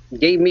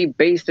gave me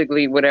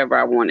basically whatever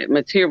I wanted,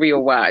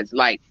 material wise,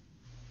 like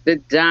the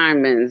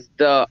diamonds,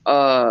 the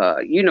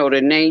you know,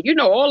 the name, you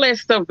know, all that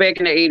stuff back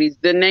in the 80s,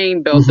 the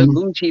name belt, the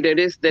Gucci, the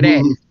this, the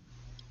that.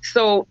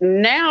 So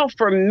now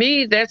for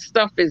me, that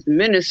stuff is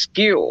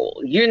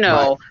minuscule, you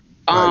know.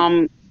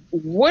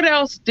 What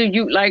else do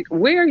you like?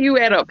 Where are you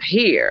at up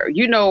here?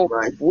 You know,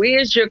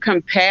 where's your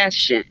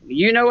compassion?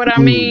 You know what I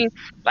mean?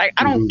 Like,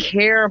 I don't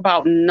care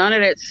about none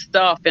of that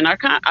stuff. And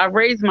I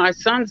raised my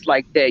sons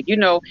like that, you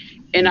know,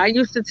 and I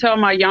used to tell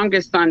my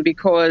youngest son,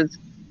 because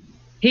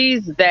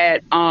he's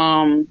that,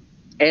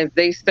 as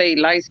they say,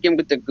 light skin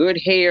with the good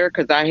hair,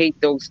 because I hate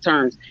those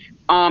terms.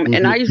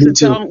 And I used to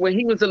tell him when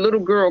he was a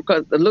little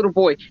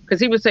boy, because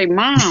he would say,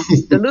 Mom,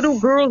 the little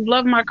girls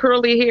love my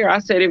curly hair. I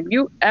said, if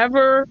you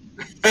ever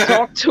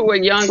talk to a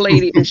young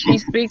lady and she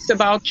speaks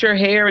about your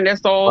hair and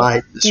that's all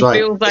he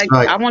feels like,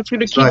 I want you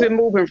to keep it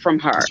moving from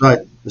her.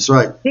 That's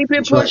right. Keep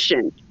it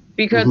pushing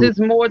because it's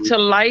more to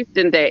life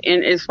than that.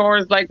 And as far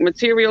as like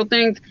material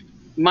things,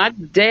 my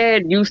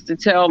dad used to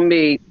tell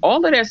me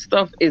all of that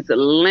stuff is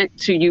lent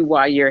to you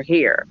while you're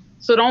here.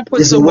 So don't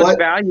put so much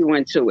value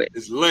into it.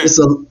 It's lent.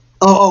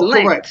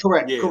 Lent.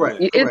 Correct.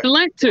 It's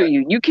lent to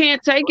you. You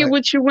can't take it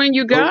with you when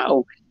you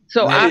go.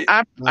 So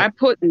I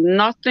put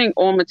nothing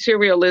on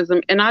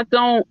materialism, and I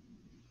don't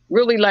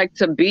really like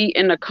to be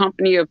in a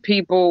company of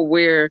people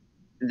where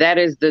that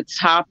is the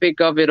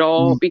topic of it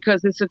all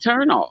because it's a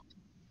turnoff.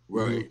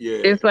 Right. Yeah.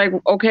 It's like,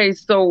 okay,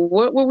 so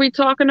what were we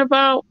talking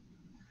about?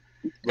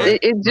 Right.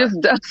 It just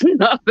does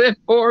nothing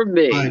for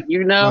me,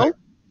 you know?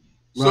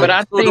 Right. But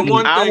I think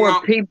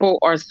our people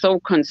are so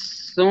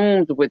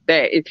consumed with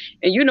that. And,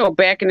 you know,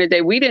 back in the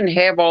day, we didn't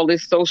have all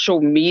this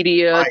social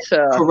media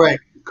to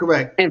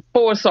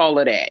enforce all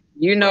of that.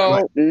 You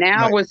know,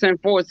 now it's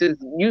enforced.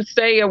 You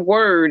say a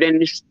word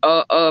and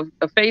a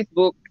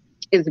Facebook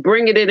is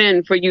bringing it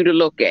in for you to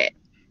look at.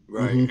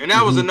 Right. And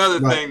that was another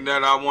thing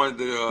that I wanted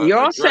to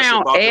y'all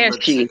sound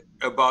ashy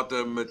about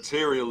the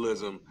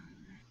materialism.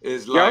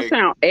 Is y'all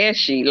sound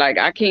ashy. Like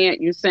I can't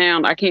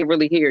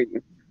really hear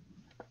you.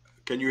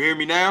 Can you hear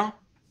me now?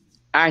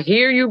 I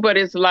hear you, but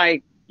it's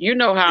like, you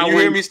know how Can you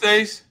hear me,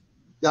 Stace?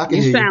 Yeah, I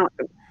can hear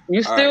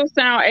you still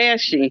sound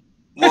ashy.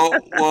 Well,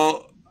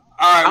 all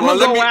right. I'm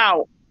gonna go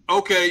out.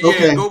 Okay,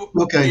 yeah.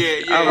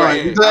 Okay. Yeah. All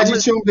right. I'm glad you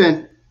tuned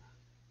in.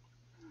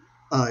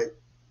 All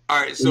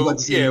right. So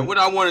what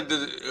I wanted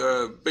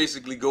to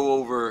basically go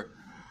over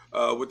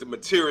with the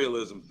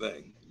materialism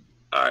thing.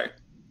 All right.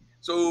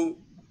 So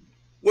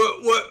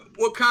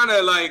what kind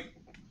of like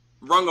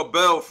rung a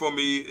bell for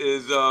me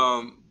is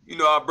you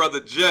know, our brother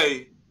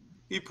Jay,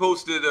 he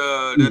posted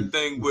that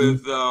thing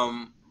with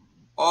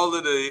all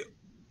of the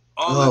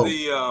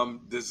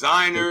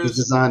designers. The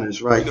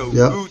designers, right? You know,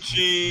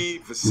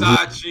 Gucci,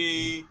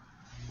 Versace,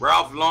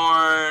 Ralph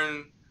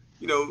Lauren.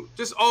 You know,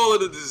 just all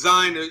of the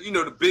designers. You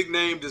know, the big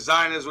name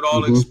designers with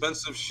all the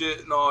expensive shit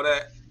and all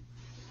that.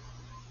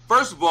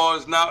 First of all,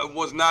 it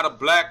was not a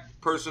black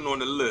person on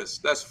the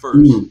list. That's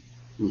first.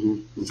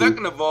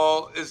 Second of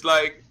all, it's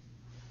like,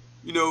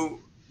 you know,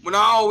 when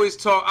I always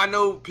talk, I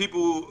know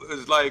people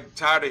is like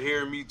tired of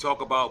hearing me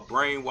talk about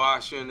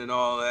brainwashing and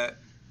all that.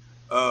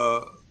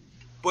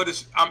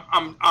 But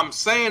I'm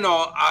saying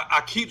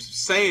I keep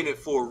saying it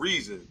for a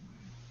reason.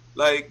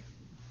 Like,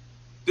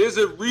 there's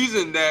a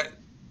reason that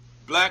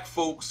black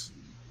folks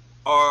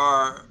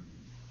are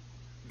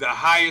the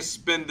highest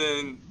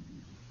spending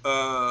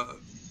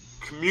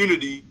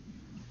community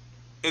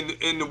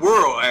in the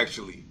world,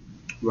 actually.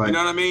 Right. You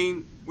know what I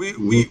mean?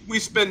 We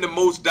spend the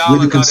most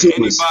dollars out of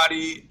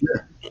anybody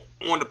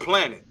on the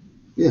planet.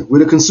 Yeah, we're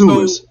the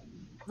consumers. So,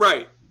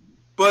 right.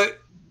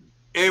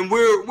 And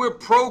we're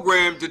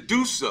programmed to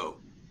do so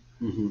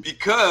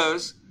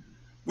because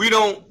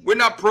we're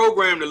not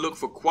programmed to look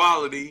for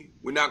quality.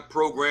 We're not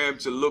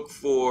programmed to look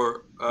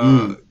for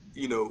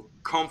you know,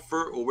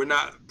 comfort, or we're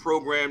not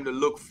programmed to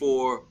look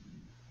for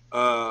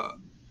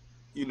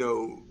you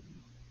know,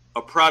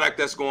 a product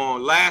that's going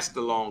to last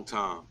a long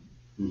time.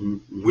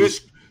 We're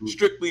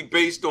strictly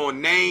based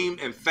on name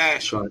and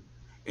fashion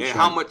and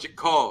how much it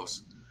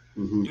costs.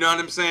 You know what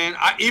I'm saying?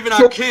 Even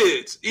our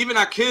kids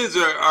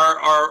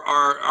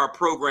are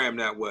programmed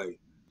that way.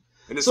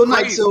 And it's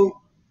crazy.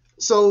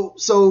 So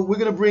we're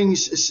gonna bring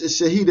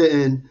Shahida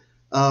in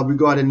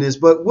regarding this.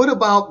 But what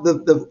about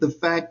the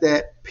fact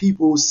that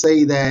people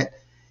say that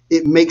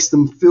it makes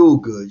them feel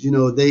good? You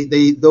know,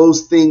 they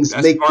those things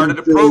that's make part them of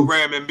the feel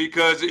programming,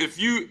 because if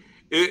you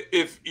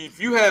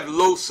have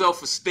low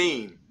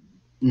self-esteem,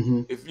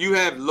 if you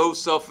have low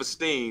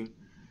self-esteem,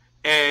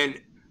 and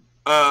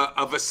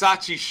a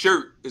Versace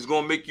shirt is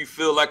gonna make you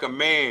feel like a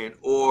man,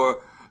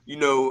 or you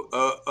know,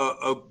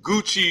 a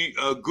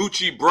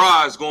Gucci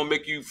bra is gonna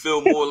make you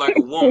feel more like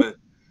a woman,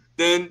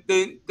 then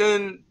there's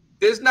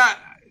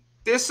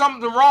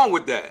something wrong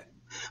with that.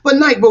 But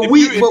if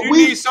you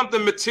need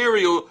something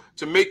material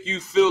to make you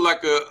feel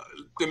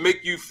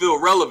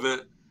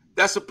relevant,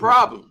 that's a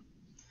problem.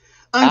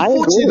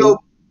 Unfortunately, though,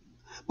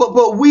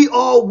 but we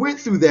all went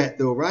through that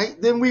though, right?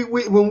 Then we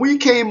when we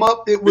came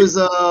up, it was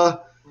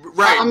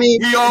right. I mean,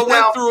 we all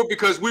went through it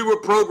because we were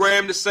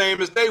programmed the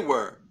same as they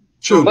were.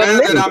 True. So now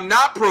that I'm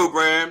not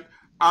programmed,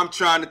 I'm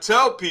trying to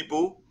tell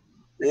people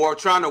or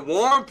trying to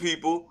warn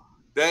people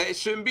that it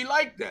shouldn't be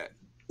like that.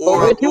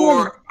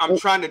 Or I'm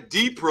trying to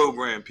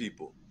deprogram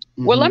people.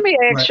 Well, let me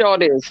ask y'all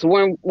this.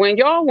 When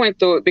y'all went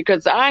through it,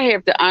 because I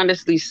have to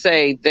honestly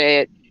say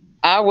that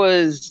I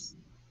was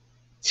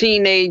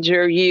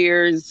teenager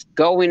years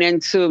going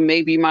into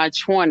maybe my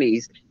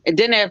 20s. And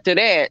then after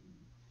that,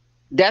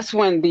 that's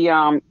when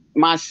the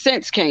my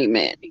sense came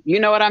in. You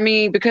know what I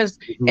mean? Because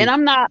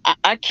and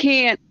I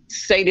can't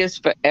say this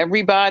for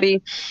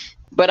everybody,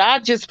 but I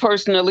just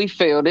personally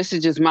feel, this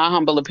is just my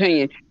humble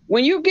opinion,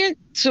 when you get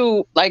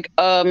to like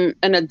an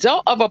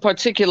adult of a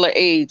particular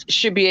age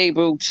should be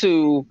able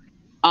to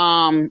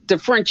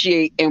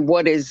differentiate in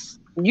what is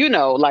you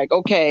know, like,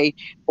 okay,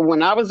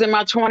 when I was in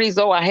my 20s,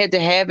 oh, I had to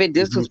have it.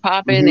 This was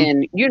popping.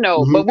 And, you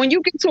know, but when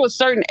you get to a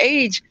certain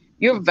age,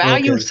 your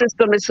value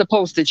system is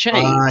supposed to change.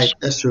 Right.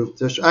 That's true.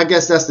 That's true. I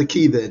guess that's the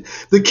key then.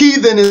 The key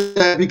then is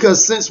that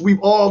because since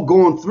we've all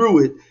gone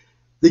through it,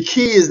 the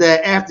key is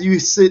that after you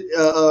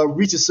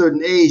reach a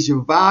certain age,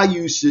 your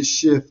values should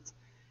shift,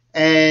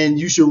 and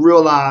you should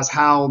realize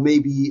how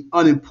maybe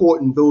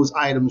unimportant those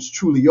items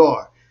truly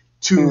are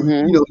to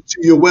you know,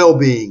 to your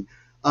well-being.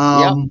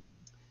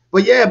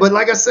 But yeah, but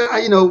like I said,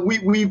 you know,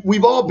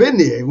 we've all been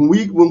there.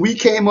 When we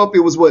came up, it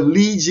was what,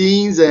 Lee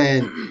jeans,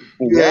 and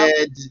you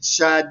had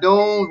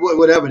Chardon,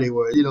 whatever they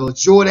were, you know,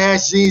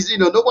 Jordache jeans. You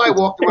know, nobody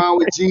walked around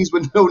with jeans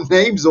with no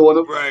names on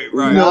them. Right.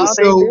 You know,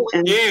 so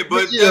yeah,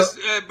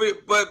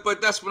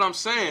 but that's what I'm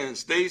saying,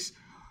 Stace.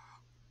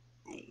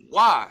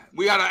 Why?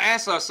 We got to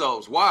ask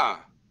ourselves why.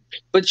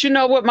 But you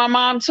know what my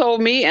mom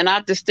told me, and I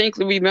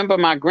distinctly remember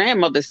my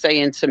grandmother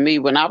saying to me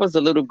when I was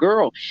a little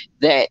girl,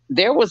 that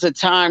there was a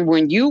time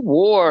when you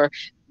wore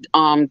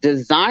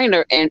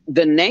designer and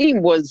the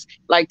name was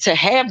like, to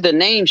have the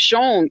name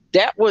shown,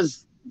 that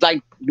was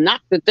like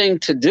not the thing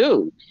to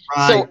do.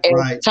 So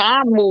as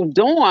time moved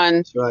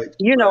on,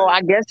 you know,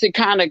 I guess it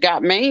kind of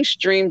got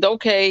mainstreamed.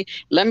 Okay,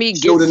 let me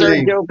get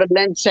Sergio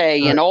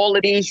Valente and all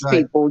of these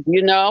people,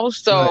 you know.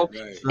 So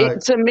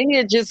to me,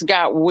 it just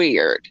got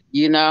weird,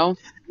 you know.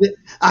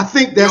 I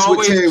think that's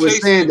what Terry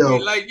was saying, though.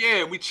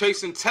 We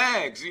chasing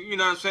tags. You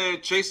know what I'm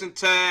saying? Chasing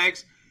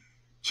tags,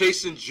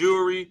 chasing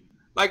jewelry.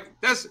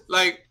 That's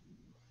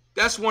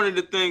one of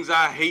the things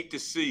I hate to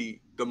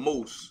see the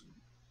most.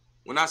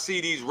 When I see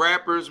these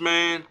rappers,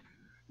 man,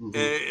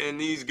 and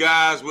these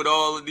guys with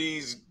all of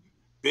these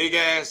big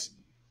ass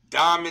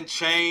diamond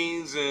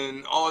chains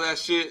and all that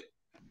shit,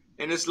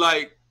 and it's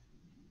like,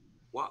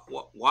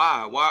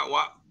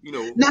 why? You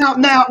know. Now,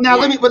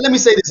 let me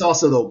say this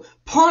also, though.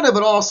 Part of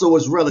it also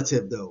is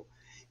relative, though.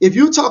 If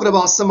you're talking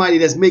about somebody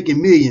that's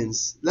making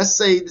millions, let's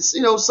say,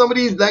 you know, some of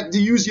these, like,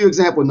 to use your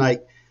example,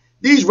 Nike,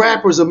 these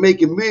rappers are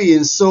making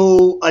millions,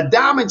 so a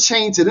diamond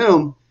chain to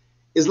them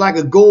is like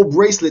a gold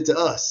bracelet to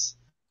us.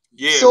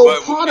 Yeah, so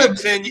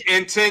but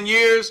in 10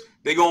 years,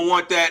 they're gonna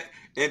want that.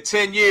 In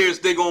 10 years,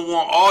 they're gonna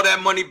want all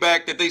that money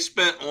back that they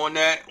spent on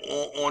that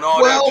on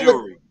all that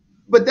jewelry.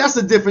 But that's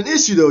a different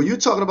issue, though. You're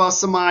talking about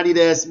somebody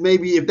that's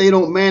maybe, if they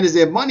don't manage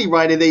their money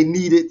right and they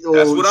need it, or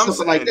that's what I'm something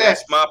saying. like that.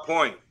 That's my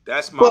point.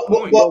 That's my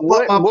point.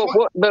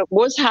 But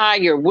what's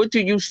higher? What do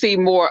you see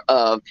more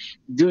of?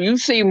 Do you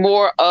see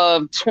more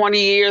of 20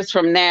 years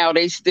from now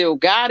they still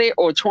got it,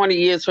 or 20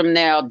 years from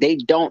now they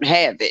don't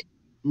have it?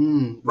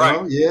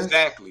 Right.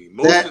 Exactly.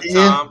 Most of the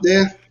time.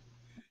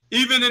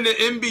 Even in the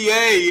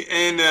NBA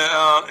and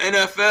the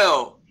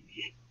NFL,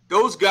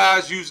 those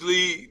guys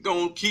usually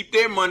don't keep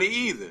their money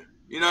either.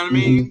 You know what I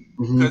mean?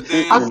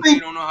 Because they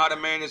don't know how to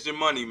manage their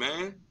money,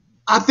 man.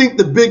 I think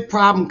the big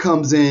problem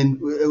comes in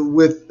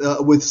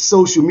with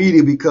social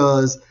media,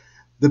 because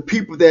the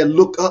people that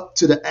look up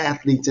to the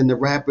athletes and the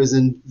rappers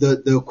and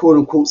the quote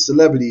unquote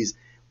celebrities,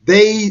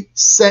 they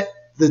set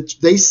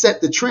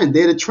the trend.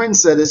 They're the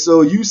trendsetters.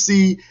 So you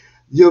see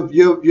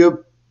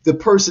the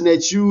person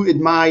that you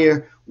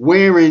admire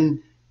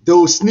wearing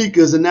those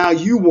sneakers, and now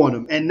you want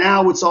them, and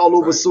now it's all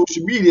over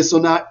social media. So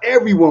now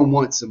everyone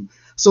wants them.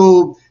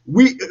 So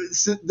we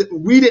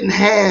didn't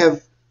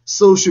have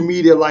social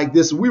media like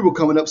this when we were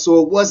coming up,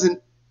 so it wasn't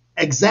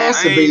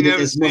exacerbated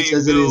as much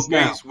as it is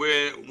now.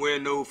 Wear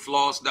no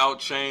flossed out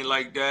chain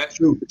like that.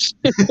 True.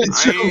 I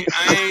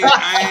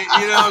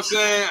ain't, you know what I'm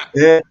saying?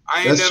 Yeah,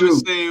 I ain't never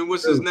seen,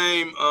 what's his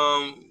name?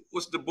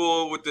 What's the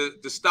boy with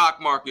the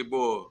stock market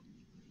boy?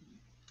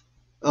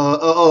 I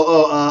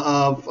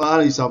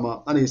know you're talking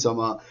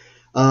about.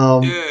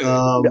 All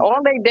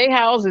they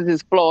houses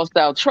is flossed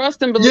out.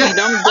 Trust and believe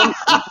them.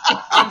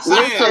 I'm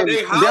saying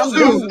they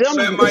houses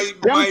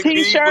might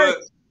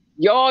t-shirts.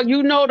 Be, y'all,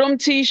 you know them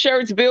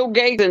t-shirts, Bill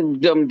Gates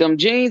and them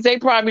jeans, they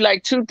probably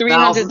like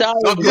 $200-$300.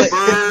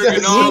 Zuckerberg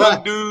and all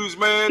them dudes,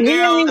 man. He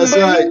ain't gonna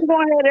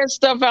have that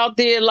stuff out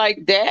there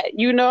like that,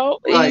 you know.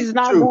 He's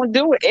not gonna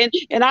do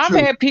it. And I've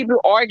had people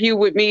argue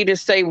with me to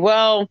say,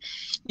 well,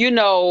 you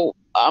know,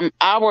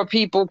 our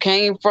people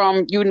came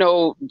from, you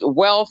know,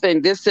 wealth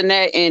and this and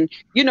that. And,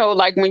 you know,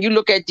 like when you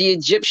look at the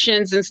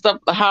Egyptians and stuff,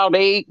 how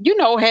they, you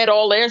know, had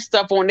all their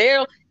stuff on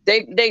there,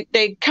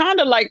 they kind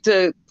of like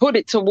to put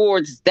it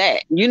towards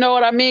that. You know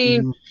what I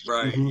mean?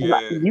 Right.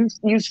 Yeah.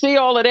 You see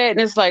all of that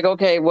and it's like,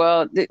 okay,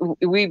 well,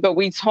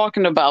 we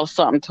talking about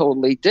something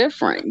totally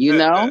different, you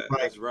know?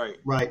 That's right.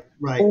 Right.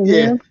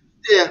 Yeah.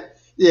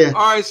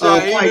 All right,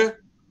 Shahida,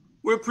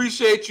 we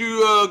appreciate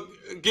you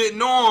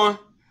getting on.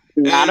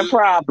 Not a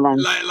problem.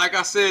 Like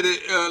I said,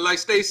 like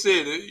Stace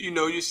said, you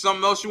know, you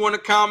something else you want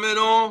to comment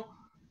on?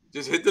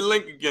 Just hit the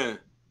link again.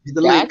 Hit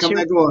the link. Come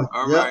back on.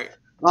 All right.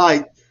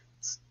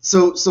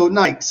 So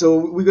Nike.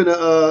 So we're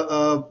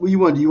gonna what you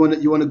want? Do you want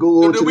to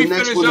go on to the next one? Did we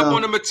finish up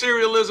on the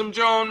materialism,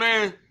 John,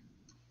 man?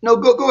 No,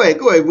 go ahead.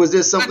 Was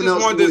there something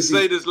else? I just wanted to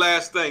say this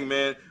last thing,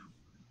 man.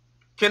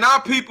 Can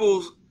our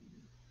people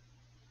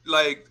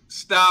like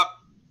stop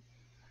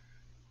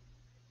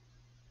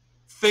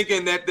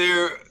thinking that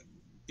they're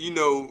you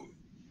know,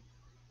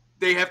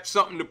 they have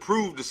something to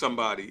prove to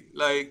somebody.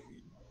 Like,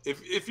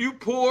 if you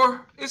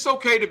poor, it's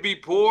okay to be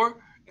poor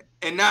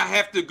and not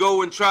have to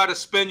go and try to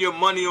spend your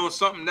money on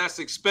something that's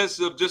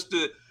expensive just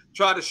to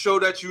try to show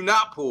that you're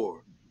not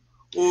poor.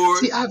 Or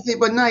see, I think,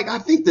 but Nike, I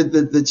think that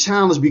the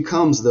challenge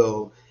becomes,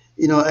 though,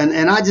 you know,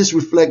 and I just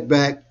reflect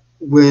back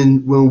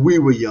when we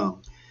were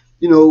young.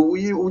 You know,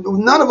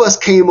 none of us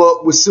came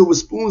up with silver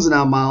spoons in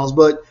our mouths,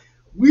 but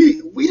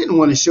we didn't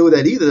want to show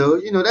that either, though.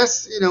 You know,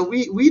 that's, you know,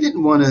 we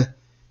didn't want to.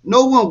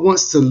 No one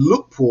wants to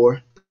look poor.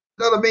 You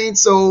know what I mean?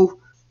 So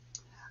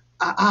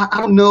I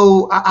don't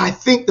know. I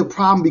think the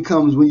problem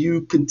becomes when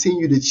you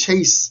continue to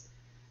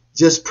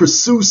just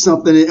pursue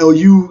something, or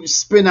you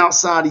spend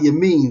outside of your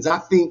means. I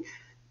think,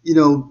 you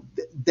know,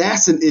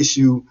 that's an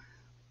issue.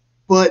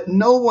 But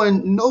no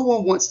one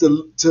wants to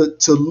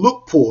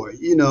look poor,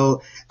 you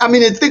know. I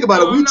mean, and think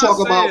about it. We talk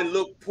about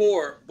look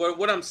poor, but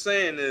what I'm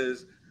saying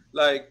is,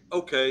 like,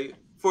 okay,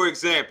 for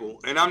example,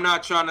 and I'm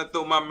not trying to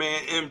throw my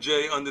man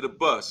MJ under the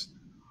bus,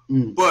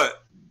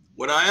 but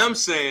what I am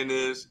saying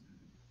is,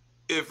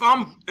 if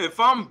I'm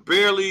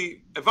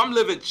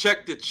living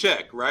check to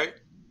check, right?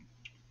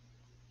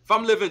 If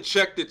I'm living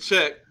check to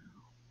check,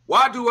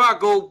 why do I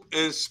go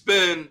and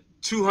spend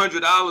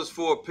 $200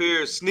 for a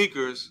pair of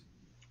sneakers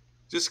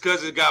just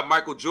because it got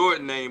Michael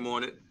Jordan name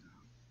on it,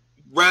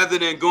 rather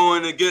than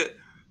going to get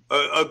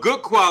a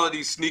good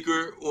quality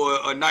sneaker or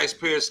a nice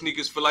pair of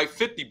sneakers for like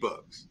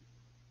 $50?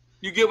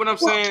 You get what I'm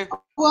saying?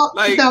 Well,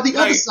 like, now the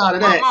other side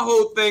of that. My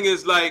whole thing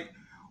is like,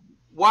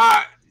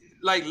 why,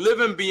 like,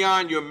 living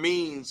beyond your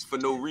means for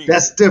no reason?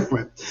 That's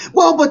different.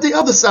 Well, but the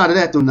other side of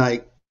that, though,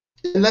 Nike,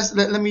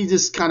 let me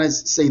just kind of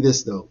say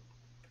this, though.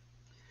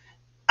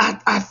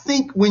 I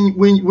think when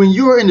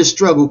you're in the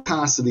struggle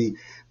constantly,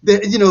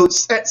 that, you know,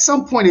 at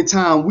some point in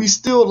time, we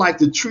still like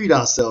to treat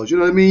ourselves. You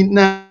know what I mean?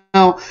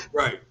 Now,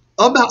 right.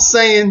 I'm not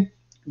saying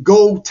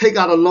go take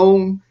out a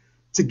loan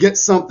to get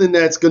something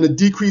that's going to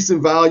decrease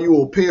in value,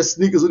 or a pair of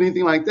sneakers or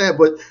anything like that.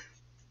 But,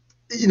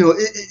 you know,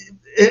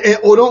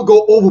 or don't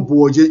go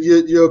overboard.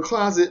 Your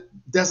closet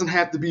doesn't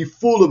have to be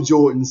full of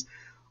Jordans,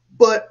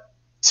 but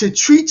to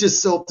treat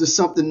yourself to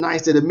something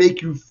nice that'll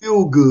make you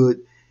feel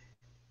good,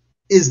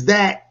 is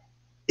that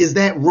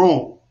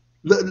wrong?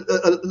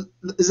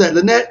 Is that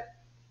Lynette?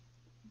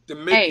 To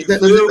make you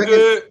feel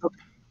good,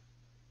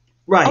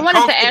 right? I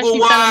wanted to ask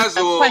you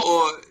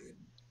or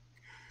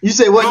you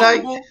say what,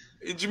 Nike?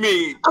 What you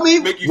mean? I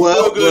mean, make you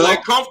feel good,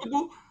 like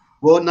comfortable?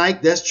 Well, Nike,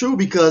 that's true,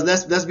 because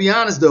let's be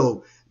honest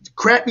though,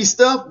 crappy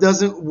stuff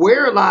doesn't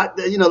wear a lot.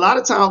 You know, a lot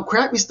of times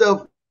crappy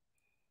stuff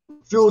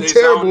feels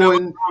terrible.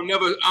 I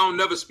don't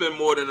never spend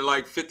more than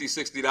like $50,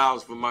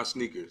 $60 for my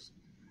sneakers.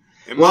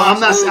 And well,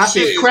 I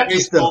said crappy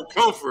stuff.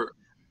 Comfort.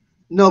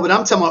 No, but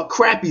I'm talking about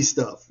crappy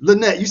stuff.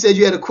 Lynette, you said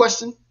you had a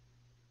question?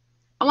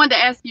 I wanted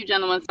to ask you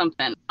gentlemen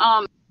something.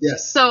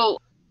 Yes. So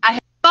I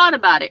had thought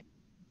about it.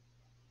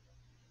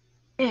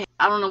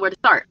 I don't know where to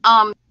start.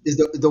 Is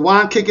the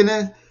wine kicking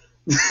in?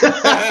 No.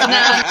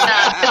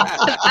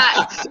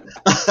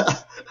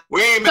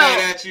 We ain't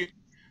mad at you.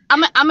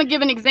 I'm gonna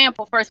give an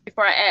example first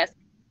before I ask.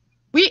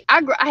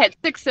 I had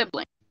 6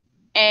 siblings,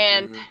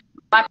 and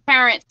my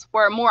parents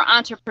were more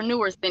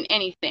entrepreneurs than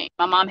anything.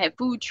 My mom had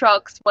food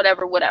trucks,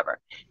 whatever,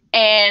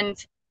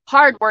 and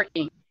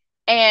hardworking.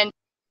 And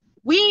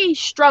we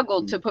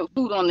struggled to put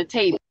food on the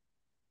table.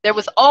 There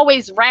was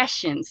always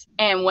rations.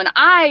 And when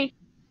I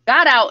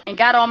got out and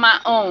got on my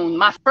own,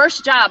 my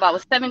first job, I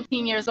was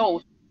 17 years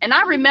old. And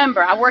I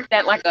remember I worked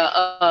at like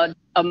a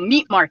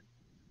meat market.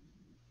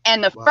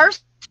 And the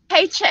first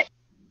paycheck,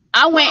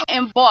 I went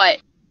and bought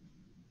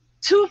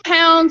 2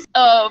 pounds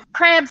of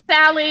crab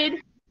salad,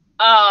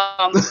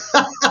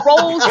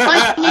 rolls,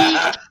 lunch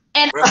meat,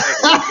 and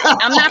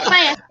I'm not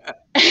playing.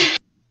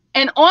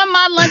 And on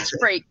my lunch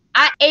break,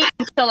 I ate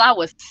until I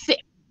was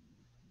sick.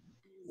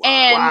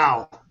 And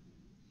wow.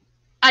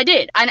 I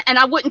did. And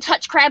I wouldn't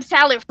touch crab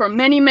salad for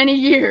many, many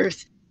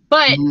years.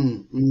 But,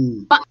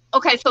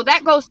 okay, so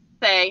that goes to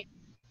say,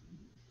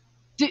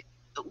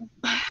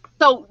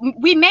 so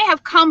we may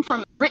have come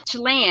from rich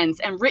lands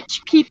and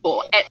rich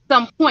people at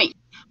some point,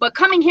 but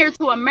coming here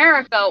to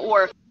America,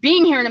 or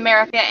being here in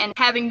America and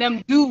having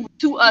them do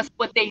to us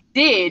what they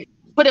did,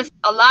 put us,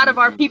 a lot of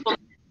our people, in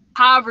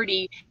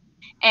poverty,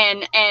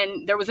 and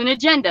there was an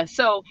agenda.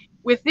 So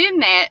within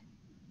that,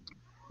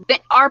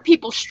 our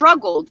people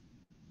struggled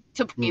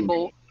to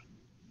people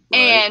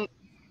and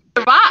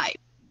survive.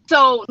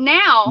 So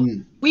now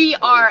we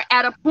are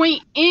at a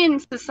point in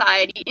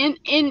society,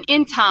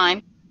 in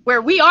time,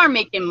 where we are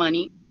making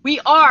money, we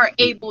are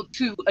able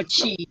to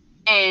achieve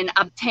and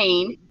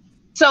obtain.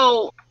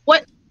 So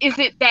what is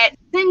it, that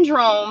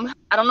syndrome,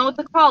 I don't know what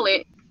to call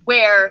it,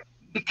 where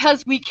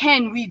because we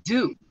can, we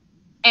do,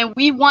 and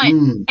we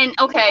want, and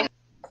okay,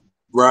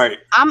 right,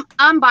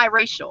 I'm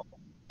biracial,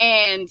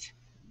 and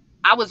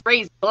I was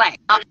raised black.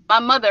 My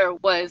mother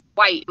was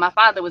white, my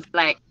father was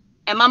black,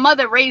 and my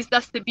mother raised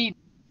us to be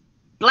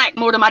black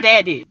more than my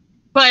dad did.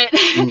 But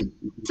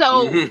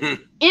so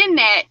in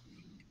that,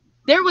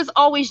 there was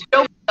always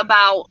jokes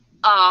about,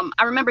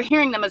 I remember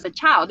hearing them as a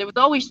child. There was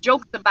always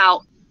jokes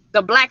about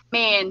the black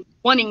man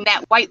wanting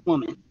that white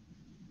woman.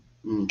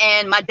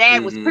 And my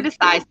dad was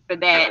criticized for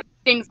that,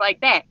 things like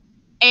that.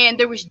 And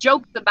there was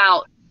jokes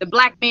about the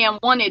black man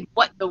wanted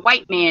what the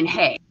white man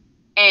had.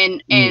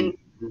 And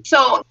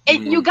so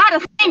you got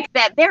to think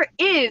that there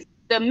is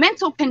the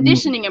mental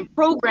conditioning and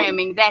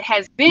programming that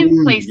has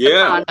been placed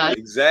upon us.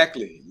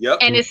 Exactly. Yep.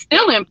 And is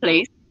still in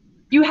place.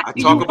 I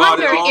talk about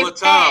it all the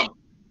time.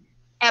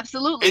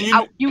 Absolutely.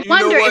 You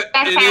wonder if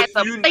that has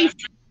a place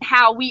in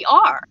how we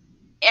are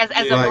as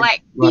a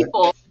black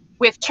people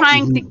with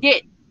trying to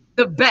get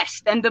the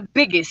best and the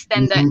biggest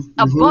and the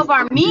above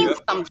our means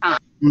sometimes.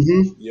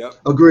 Yep.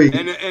 Agreed.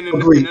 And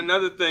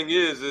another thing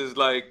is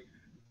like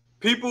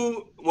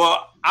people,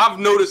 well, I've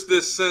noticed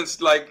this since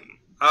like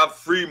I've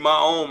freed my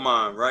own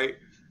mind, right?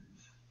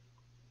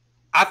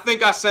 I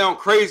think I sound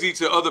crazy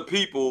to other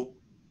people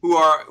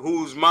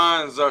whose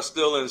minds are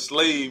still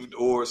enslaved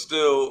or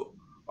still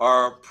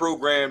are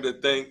programmed to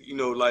think,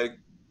 like,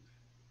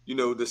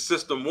 the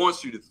system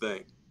wants you to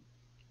think.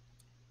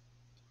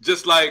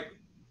 Just like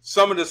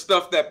some of the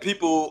stuff that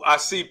I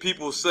see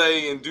people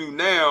say and do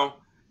now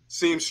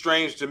seems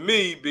strange to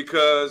me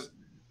because,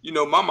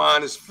 my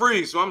mind is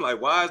free. So I'm like,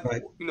 why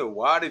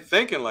are they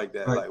thinking like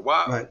that? Like,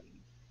 why?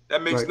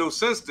 That makes no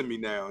sense to me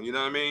now. You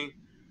know what I mean?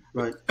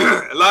 Right.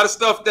 A lot of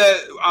stuff that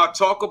I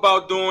talk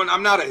about doing,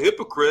 I'm not a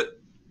hypocrite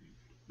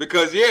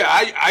because,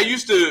 I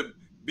used to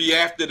be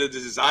after the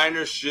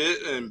designer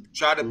shit and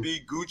try to be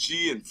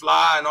Gucci and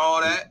fly and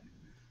all that.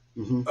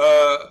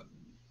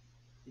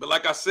 But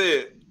like I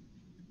said,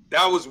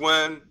 that was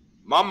when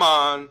my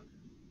mind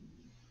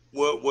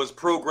was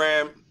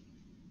programmed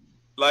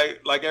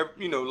like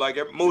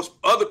most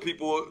other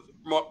people's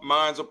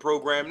minds are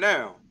programmed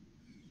now.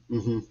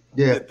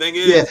 Yeah. The thing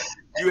is,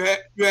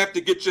 you have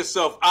to get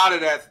yourself out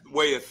of that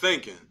way of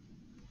thinking.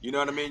 You know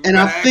what I mean? You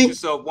gotta ask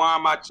yourself, why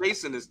am I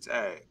chasing this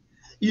tag?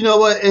 You know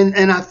what?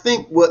 And I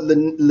think what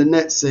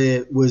Lynette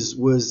said was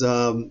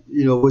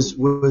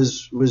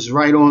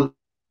right on,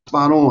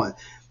 spot on.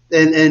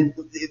 And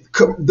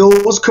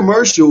those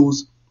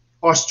commercials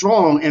are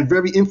strong and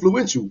very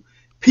influential.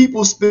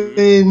 People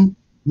spend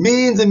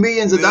millions and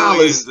millions of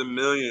dollars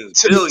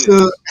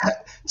to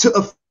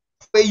a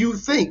way you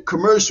think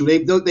commercial.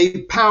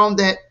 They pound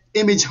that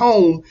image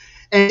home,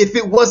 and if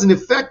it wasn't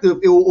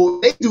effective,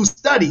 they do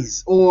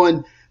studies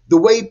on the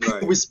way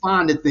people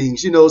respond to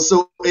things.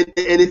 So and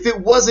if it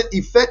wasn't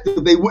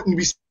effective, they wouldn't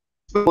be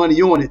spending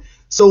money on it.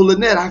 So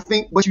Lynette, I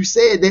think what you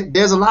said, that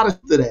there's a lot of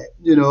that.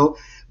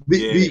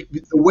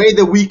 The way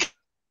that we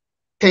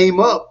came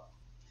up.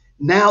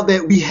 Now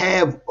that we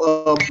have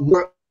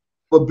more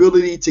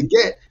ability to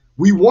get,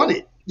 we want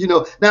it.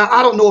 Now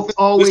I don't know if it's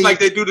always just like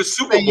they do the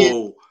Super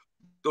Bowl,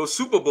 those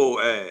Super Bowl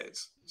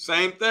ads.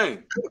 Same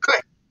thing.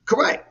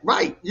 Correct.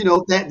 Right.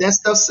 That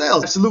stuff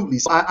sells. Absolutely.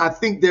 So I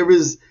think there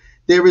is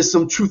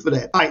some truth for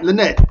that. All right,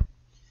 Lynette,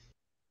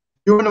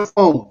 you're on the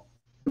phone.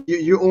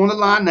 You're on the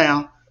line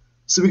now.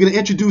 So we're gonna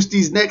introduce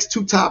these next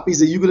two topics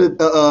that you're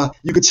gonna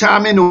you can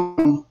chime in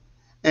on,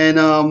 and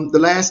the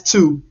last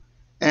two,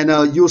 and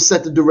you'll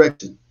set the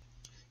direction.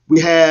 We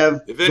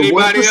have, if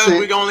anybody else,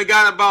 we only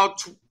got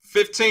about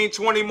 15,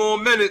 20 more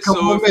minutes. So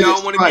if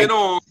y'all want to get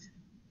on,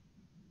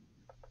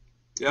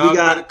 y'all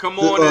gotta come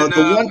on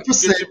and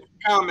get your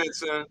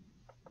comments in.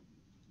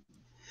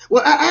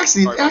 Well,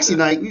 actually,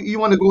 Knight, you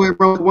want to go ahead and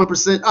run with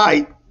 1%? All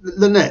right,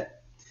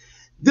 Lynette,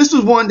 this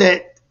was one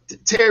that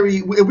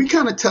Terry, we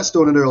kind of touched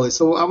on it earlier,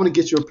 so I want to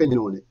get your opinion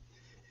on it.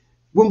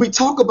 When we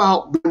talk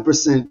about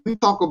 1%, we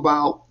talk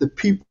about the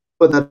people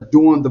that are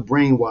doing the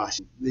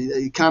brainwashing.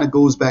 It kind of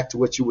goes back to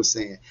what you were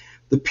saying.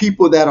 The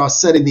people that are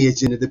setting the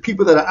agenda, the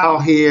people that are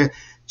out here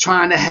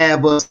trying to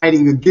have us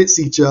fighting against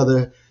each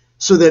other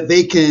so that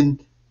they can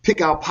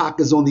pick out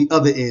pockets on the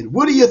other end.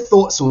 What are your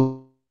thoughts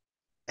on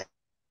that?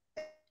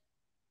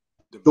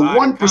 The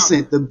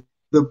 1%,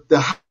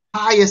 the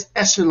highest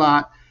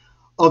echelon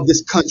of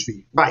this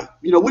country, right?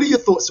 What are your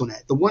thoughts on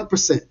that? The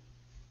 1%.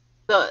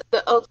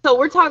 So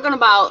we're talking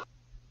about.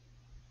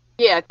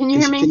 Yeah, can you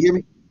hear me? Can you hear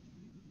me?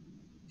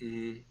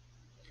 Mm-hmm.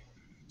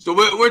 So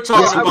we're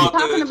talking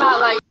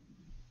about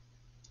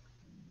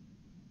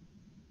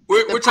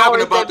we're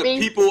talking about the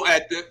people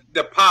at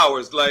the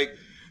powers, like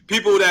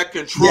people that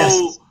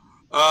control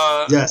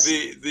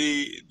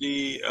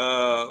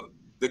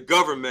the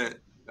government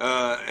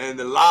and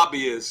the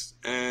lobbyists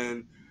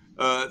and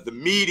the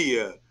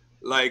media,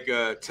 like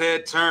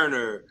Ted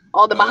Turner,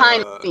 all the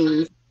behind the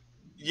scenes.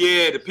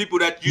 Yeah, the people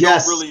that you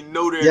don't really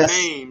know their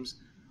names,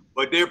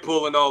 but they're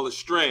pulling all the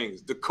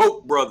strings. The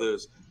Koch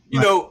brothers.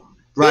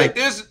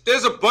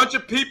 There's a bunch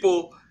of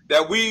people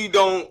that we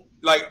don't,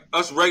 like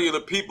us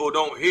regular people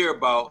don't hear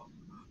about,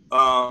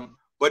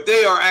 but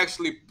they are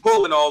actually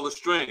pulling all the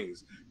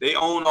strings. They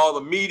own all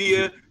the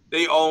media.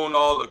 They own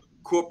all the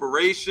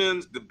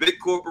corporations, the big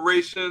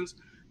corporations.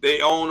 They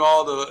own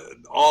all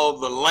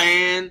the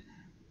land.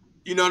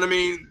 You know what I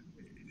mean?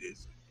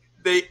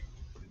 They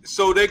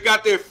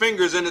got their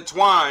fingers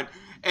intertwined.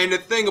 And the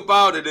thing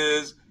about it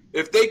is,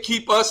 if they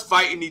keep us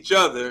fighting each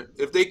other,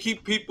 if they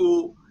keep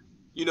people,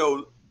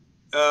 the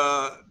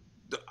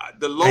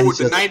lower,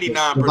 the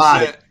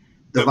 99%,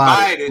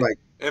 divided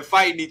and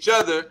fighting each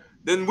other,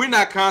 then we're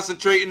not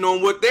concentrating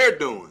on what they're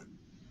doing.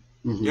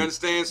 Mm-hmm. You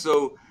understand?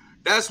 So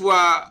that's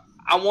why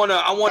I wanna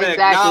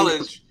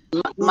acknowledge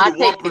who the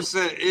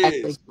 1%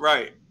 is.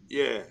 Right.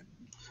 Yeah.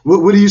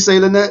 What do you say,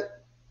 Lynette?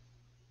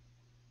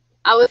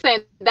 I was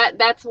saying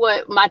that's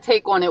what my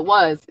take on it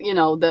was. You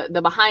know,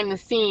 the behind the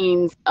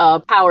scenes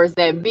powers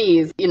that be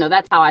is, you know,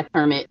 that's how I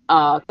term it.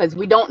 Because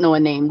we don't know a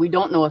name, we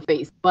don't know a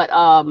face, but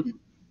I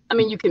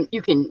mean, you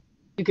can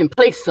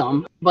place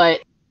some,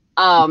 but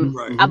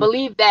I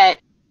believe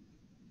that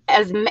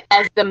as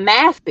the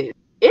masses,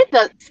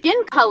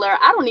 skin color,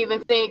 I don't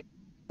even think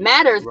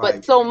matters,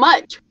 but so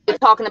much we're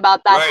talking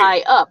about that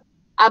high up.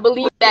 I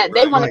believe that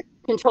they want to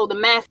control the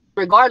masses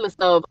regardless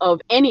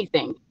of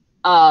anything,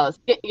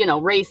 you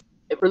know, race,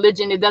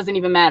 religion, it doesn't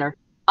even matter.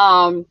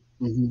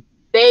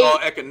 They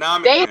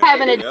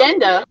have an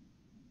agenda.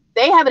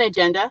 They have an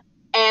agenda,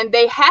 and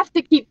they have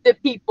to keep the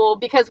people,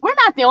 because we're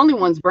not the only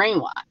ones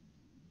brainwashed.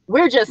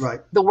 We're just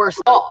the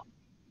worst off.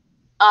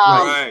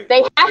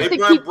 They have to keep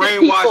the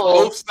people,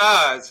 both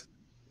sides.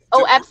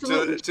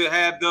 Absolutely. To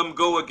have them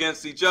go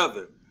against each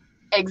other.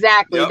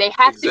 Exactly. Yep, they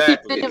have to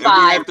keep the divide. And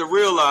we have to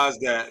realize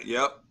that.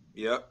 Yep.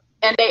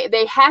 And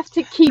they have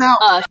to keep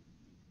us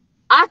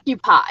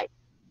occupied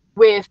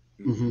with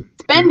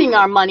spending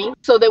our money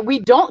so that we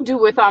don't do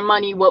with our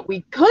money what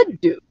we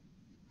could do.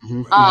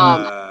 So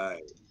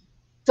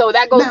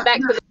that goes back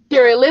to the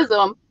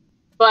materialism,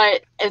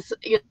 but it's,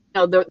 you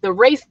know, the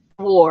race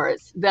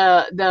wars,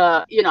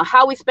 the you know,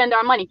 how we spend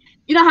our money.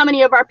 You know how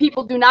many of our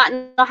people do not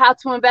know how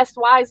to invest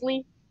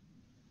wisely?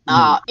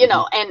 You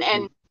know,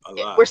 and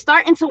we're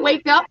starting to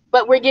wake up,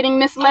 but we're getting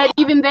misled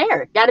even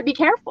there. Got to be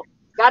careful.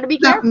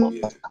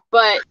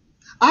 But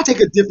I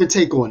take a different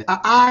take on it.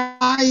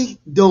 I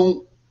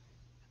don't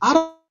have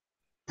a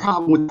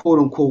problem with quote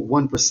unquote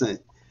 1%,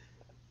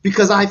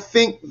 because I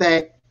think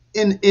that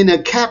in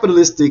a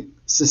capitalistic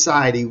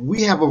society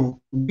we have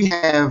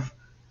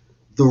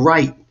the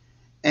right,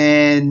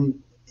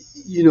 and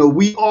you know,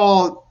 we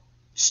all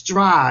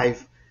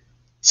strive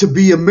to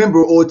be a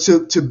member or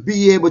to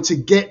be able to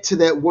get to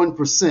that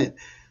 1%.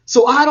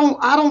 So I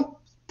don't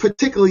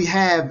particularly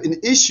have an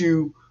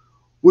issue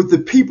with the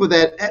people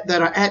that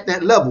are at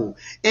that level.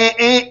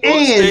 And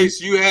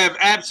Stace, you have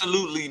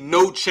absolutely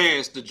no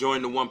chance to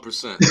join the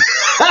 1%.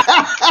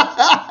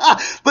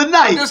 But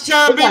nice. I'm just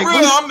trying to be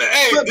real.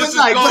 This is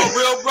called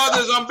Real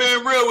Brothers. I'm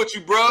being real with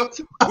you, bro.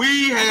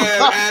 We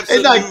have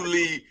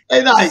absolutely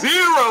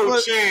zero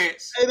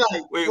chance.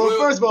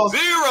 First of all,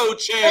 zero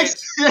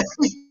chance of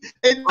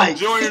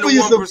joining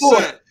the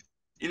 1%.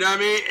 You know what I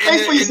mean?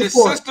 And the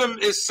system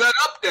is set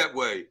up that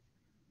way.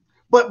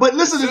 But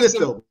listen to this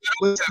though.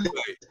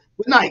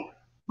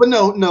 But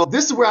no,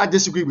 this is where I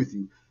disagree with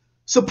you.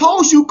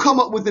 Suppose you come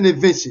up with an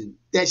invention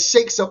that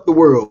shakes up the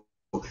world.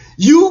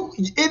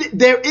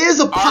 There is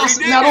a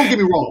possibility. Now, don't get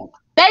me wrong.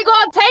 They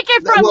gonna take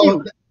it from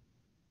you.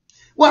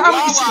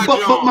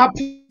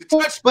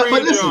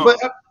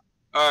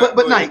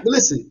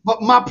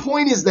 But my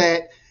point is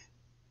that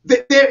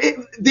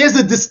there's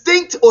a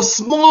distinct or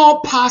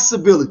small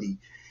possibility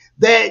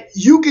that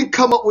you can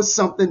come up with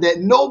something that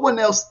no one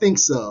else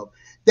thinks of,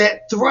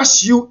 that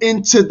thrusts you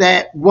into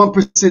that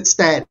 1%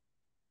 status.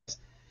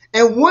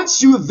 And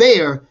once you're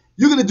there,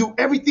 you're going to do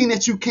everything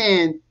that you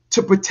can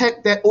to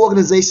protect that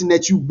organization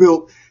that you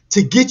built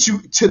to get you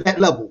to that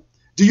level.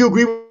 Do you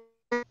agree?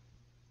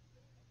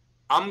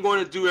 I'm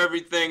going to do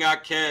everything I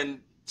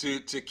can to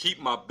keep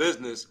my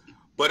business,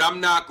 but I'm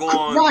not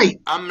going.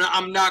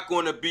 I'm not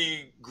going to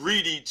be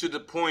greedy to the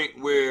point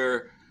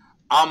where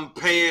I'm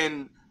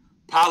paying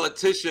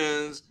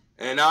politicians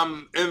and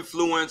I'm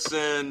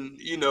influencing,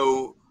 you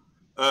know,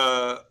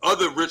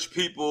 other rich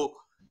people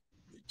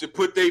to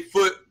put their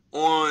foot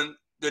on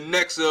the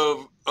necks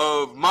of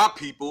my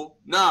people.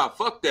 Nah,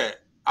 fuck that.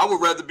 I would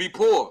rather be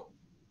poor.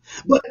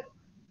 But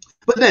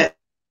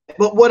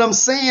what I'm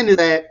saying is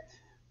that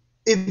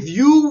if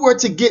you were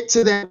to get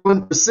to that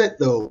 1%,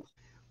 though,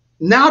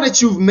 now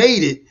that you've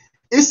made it,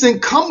 it's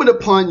incumbent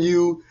upon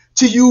you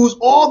to use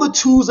all the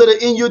tools that are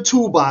in your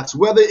toolbox,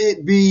 whether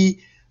it be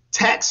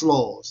tax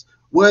laws,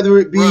 whether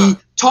it be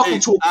talking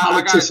to a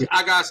politician.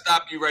 I gotta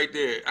stop you right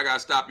there.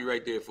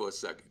 For a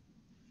second.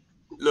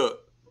 Look,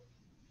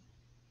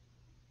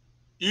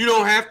 you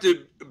don't have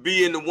to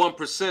be in the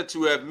 1%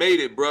 to have made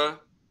it, bruh.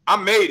 I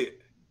made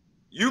it.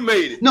 You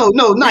made it. No,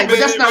 Knight, but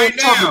that's not what we're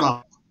talking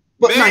about.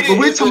 But Knight, but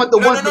we're talking about the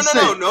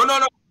 1%. No.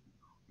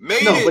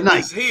 Made it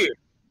is here.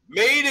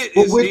 Made it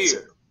is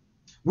here.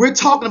 We're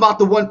talking about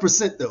the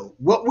 1%, though.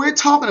 What we're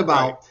talking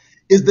about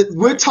is that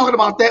we're talking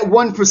about that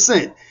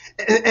 1%.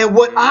 And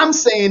what I'm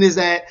saying is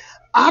that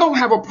I don't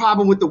have a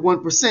problem with the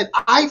 1%.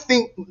 I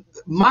think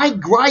my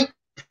gripe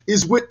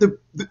is with the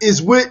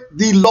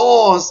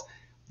laws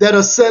that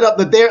are set up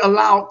that they're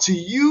allowed to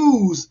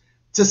use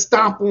to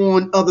stomp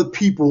on other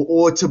people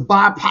or to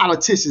buy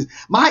politicians.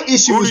 My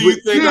issue is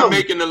with them. Who do you think are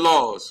making the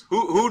laws?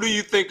 Who do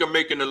you think are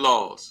making the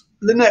laws?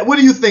 Lynette, what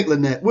do you think,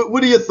 Lynette?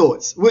 What are your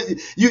thoughts?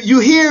 You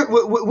hear?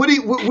 What do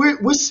you?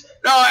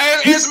 No,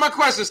 answer my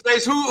question,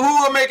 Stace. Who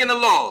are making the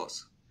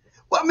laws?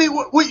 Well, I mean,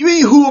 what you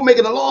mean? Who are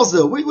making the laws,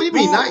 though? What do you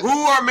mean? Who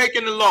are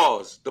making the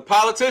laws? The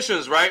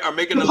politicians, right? Are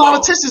making the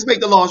politicians make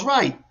the laws,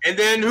 right? And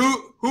then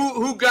who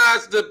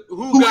influences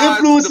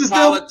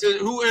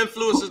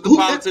the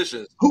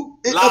politicians?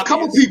 A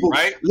couple people,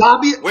 right?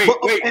 Lobbyists,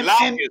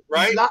 lobbyists,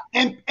 right?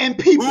 And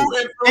people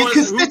and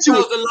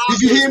constituents.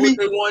 Did you hear me? What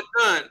they want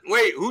done.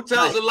 Wait, who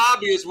tells the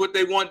lobbyists what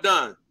they want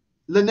done?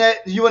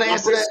 Lynette, you want to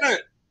answer that?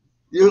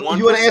 You want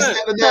to answer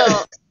that, Lynette?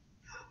 So,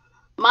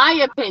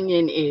 my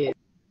opinion is,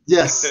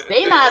 yes,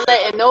 they not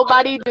letting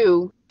nobody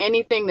do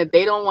anything that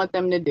they don't want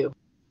them to do.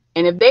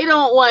 And if they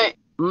don't want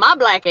my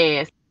black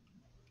ass,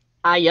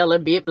 I yell a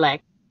bit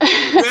black.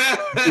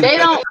 They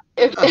don't.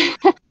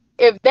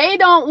 If they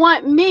don't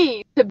want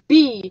me to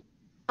be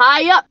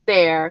high up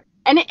there,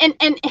 and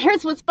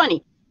here's what's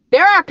funny: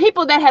 there are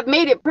people that have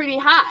made it pretty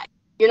high.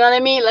 You know what I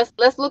mean?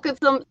 Let's look at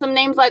some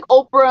names like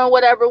Oprah and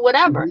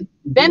whatever.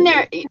 Mm-hmm. Then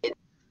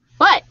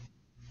but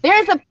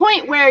there's a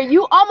point where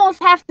you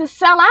almost have to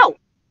sell out,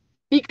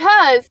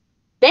 because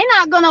they're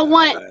not gonna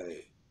want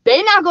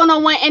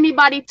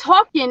anybody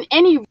talking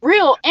anything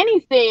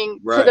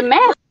to the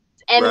masses.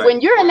 And when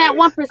you're in that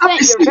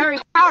 1%, you're very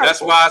powerful.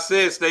 That's why I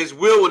said, Stace,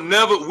 we will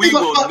never make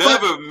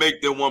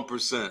the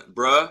 1%,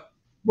 bruh.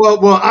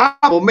 Well, I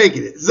will make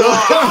it. So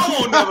I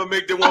won't never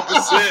make the 1%.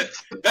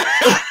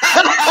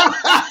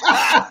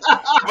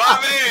 My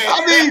man. I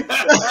mean,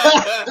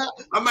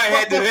 I might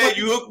have to have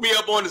you hook me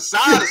up on the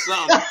side or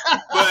something,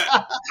 but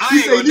I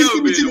ain't gonna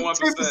never be the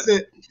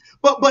 1%.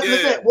 But yeah.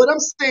 Lynette, what I'm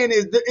saying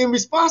is, that in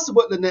response to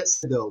what Lynette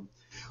said, though,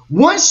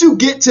 once you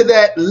get to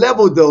that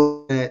level,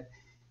 though, that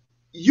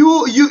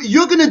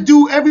you're gonna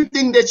do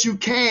everything that you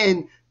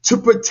can to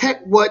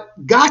protect what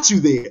got you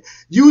there.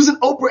 Using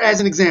Oprah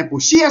as an example,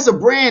 she has a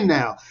brand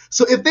now.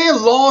 So if there are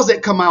laws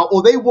that come out,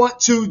 or they want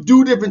to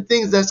do different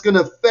things that's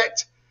gonna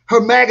affect her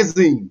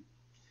magazine,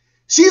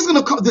 she's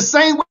gonna call the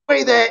same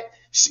way that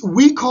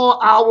we call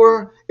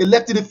our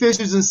elected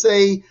officials and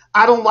say,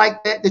 I don't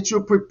like that you're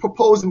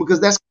proposing,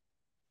 because that's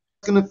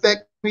gonna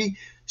affect me.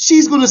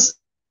 She's gonna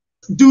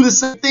do the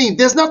same thing.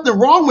 There's nothing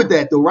wrong with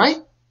that, though,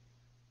 right?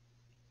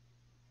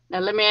 Now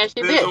let me ask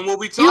you this: am I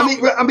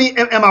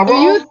wrong? Do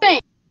you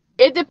think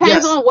it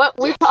depends on what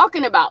we're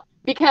talking about?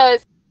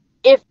 Because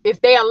if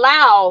they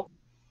allow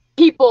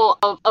people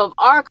of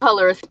our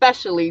color,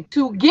 especially,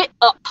 to get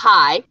up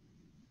high,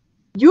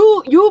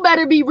 you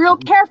better be real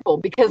careful,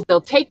 because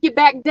they'll take you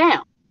back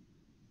down.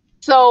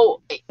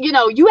 So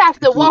you have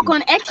to walk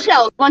on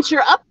eggshells once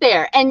you're up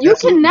there, and you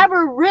can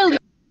never really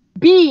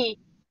be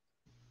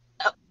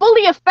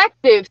fully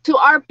effective to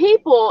our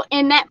people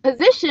in that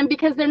position,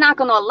 because they're not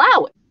going to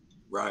allow it.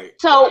 Right.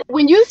 So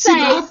when you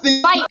say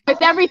fight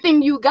with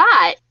everything you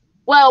got,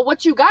 well,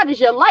 what you got is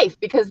your life,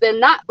 because they're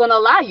not going to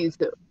allow you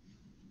to.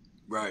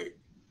 Right.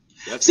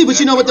 But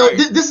you know what, though? Right.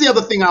 This is the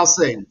other thing I'll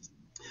say.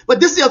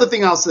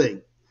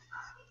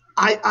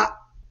 I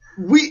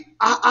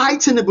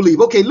tend to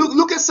believe, okay,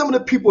 look at some of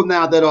the people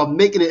now that are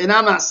making it, and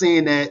I'm not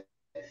saying that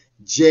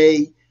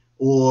Jay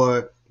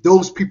or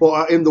those people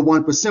are in the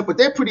 1%, but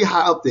they're pretty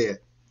high up there,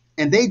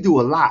 and they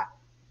do a lot.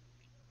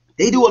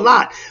 They pull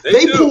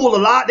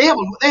a lot. They have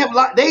a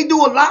lot. They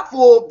do a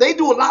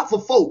lot for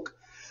folk.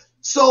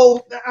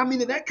 So I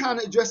mean, that kind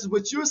of addresses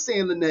what you're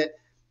saying, Lynette.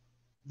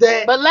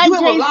 But let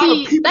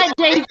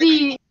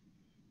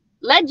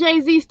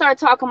Jay-Z start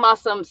talking about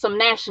some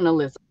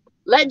nationalism.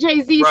 Let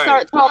Jay-Z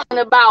start talking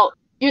about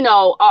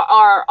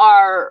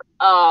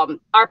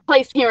our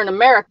place here in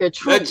America.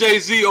 Truly. Let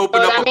Jay-Z open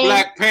up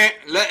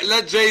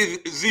Let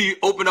Jay-Z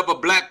open up a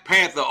Black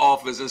Panther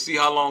office and see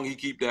how long he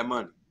keep that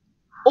money.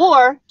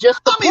 Or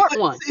just support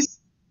one.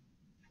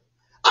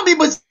 I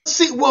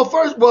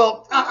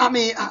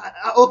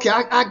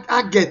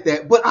get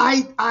that, but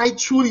I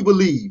truly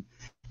believe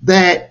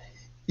that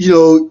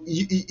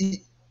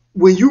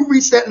when you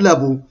reach that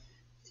level,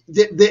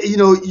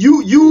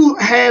 you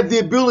have the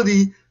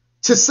ability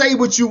to say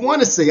what you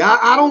want to say.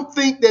 I don't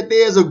think that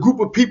there's a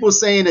group of people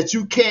saying that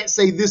you can't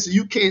say this or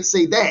you can't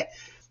say that.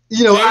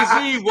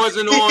 Jay-Z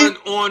wasn't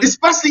on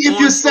especially if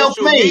you're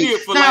self-made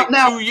for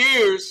now 2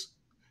 years.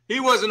 He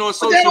wasn't on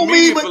social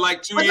media for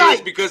like 2 years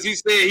because he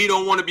said he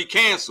don't want to be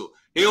canceled.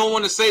 He don't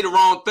want to say the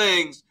wrong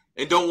things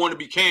and don't want to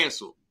be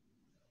canceled.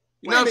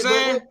 You know what I'm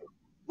saying?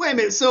 Wait a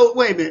minute. So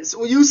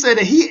you said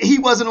that he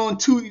wasn't on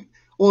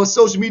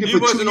social media for 2 years. He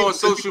wasn't on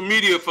social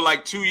media for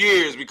like 2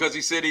 years because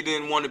he said he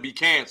didn't want to be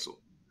canceled.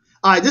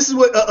 All right, this is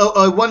what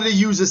one of the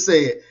users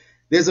said.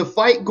 There's a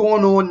fight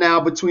going on now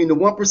between the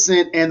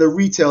 1% and the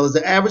retailers,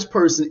 the average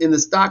person in the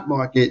stock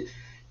market.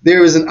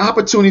 There is an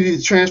opportunity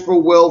to transfer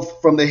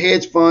wealth from the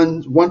hedge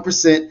funds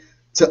 1%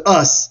 to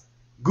us,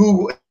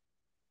 Google,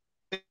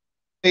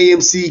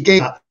 AMC,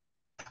 GameStop.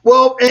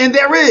 Well, and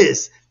there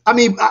is. I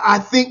mean, I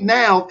think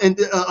now, and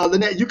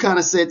Lynette, you kind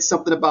of said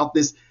something about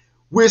this.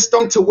 We're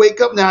starting to wake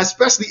up now,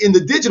 especially in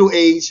the digital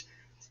age.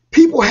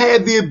 People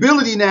have the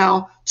ability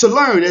now to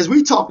learn, as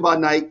we talked about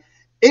tonight.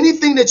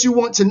 Anything that you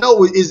want to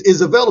know is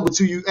available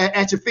to you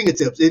at your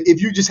fingertips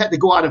if you just had to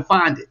go out and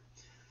find it.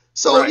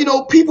 So,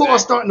 people are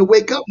starting to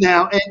wake up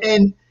now.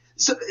 And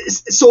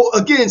So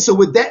again, so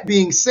with that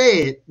being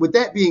said,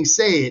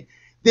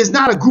 there's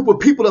not a group of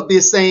people up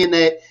there saying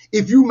that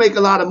if you make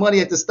a lot of money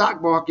at the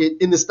stock market,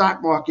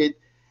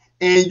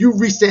 and you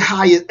reach the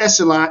highest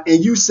echelon,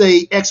 and you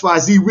say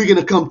XYZ, we're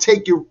gonna come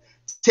take your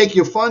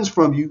funds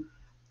from you.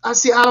 I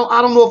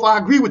don't know if I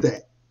agree with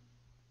that.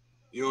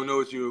 You don't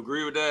know if you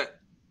agree with that?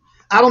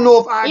 I don't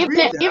know if I agree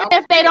with that. Even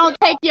if they don't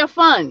take your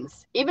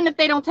funds, they're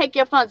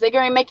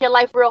gonna make your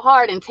life real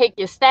hard and take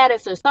your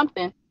status or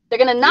something. They're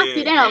gonna knock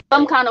you down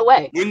some kind of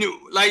way. When you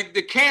like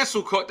the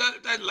cancel culture,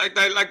 like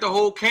the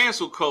whole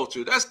cancel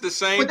culture, that's the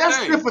same thing. But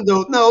that's different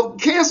though. No,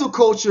 cancel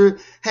culture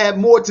had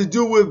more to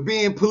do with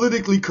being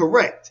politically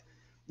correct.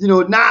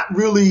 Not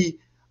really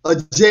a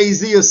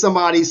Jay-Z or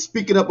somebody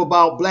speaking up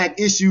about black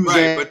issues.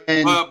 Right,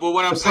 but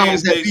what I'm saying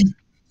is,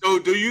 so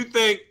do you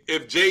think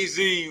if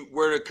Jay-Z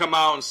were to come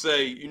out and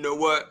say, you know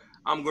what,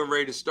 I'm getting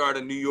ready to start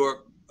a New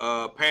York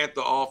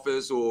Panther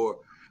office, or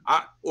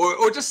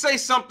just say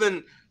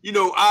something,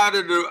 out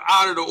of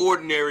the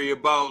ordinary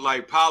about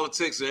like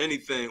politics or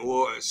anything,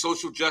 or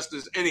social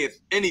justice,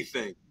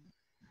 anything,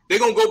 they're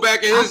gonna go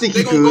back in his.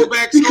 They're gonna go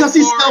back because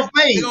he's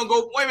self-made. They're gonna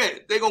go. Wait a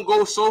minute. They're gonna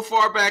go so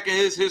far back in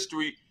his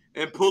history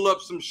and pull up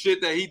some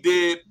shit that he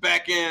did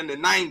back in the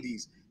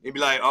 '90s and be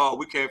like, "Oh,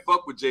 we can't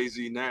fuck with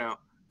Jay-Z now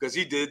because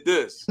he did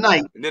this."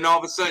 Knight. And then all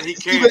of a sudden he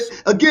canceled.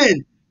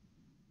 Again,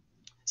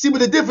 see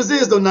what the difference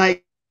is though,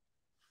 Knight.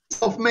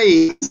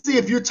 Self-made. See,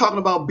 if you're talking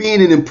about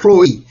being an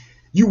employee,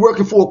 you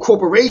working for a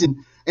corporation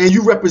and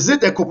you represent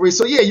that corporation.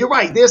 So yeah, you're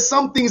right. There's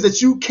some things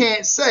that you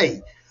can't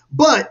say.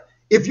 But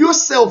if you're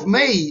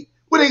self-made,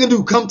 what are they gonna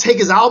do? Come take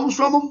his albums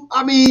from him?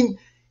 I mean,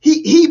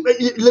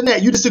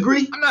 Lynette, you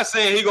disagree? I'm not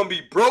saying he's gonna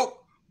be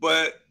broke,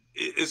 but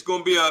it's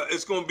gonna be a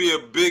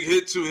big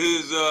hit to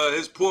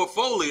his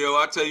portfolio.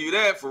 I tell you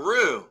that for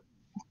real.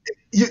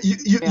 You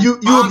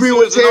agree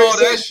with Terry? All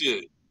that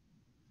shit.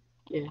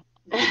 Yeah.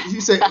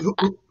 You say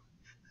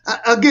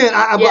again.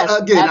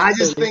 I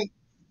just think.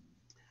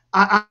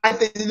 I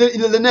think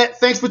Lynette,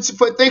 thanks for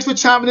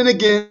chiming in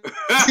again.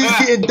 It's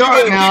getting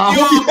dark now.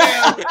 He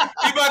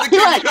about to kick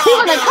you off.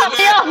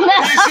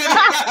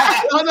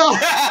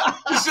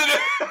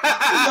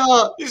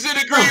 You should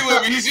agree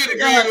with me. He should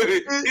agree with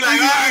me. He's like,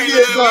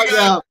 all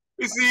right,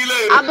 we'll see you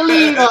later.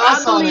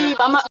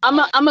 I'm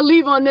gonna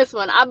leave on this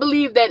one. I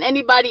believe that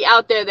anybody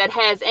out there that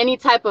has any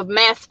type of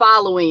mass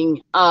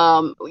following,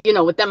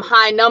 with them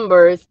high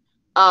numbers,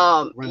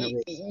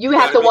 you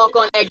have to walk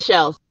on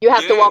eggshells. You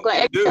have to walk on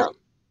eggshells.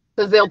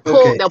 Because they'll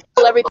pull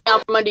everything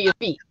out from under your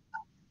feet.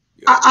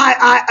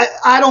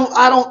 I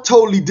don't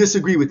totally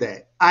disagree with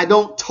that.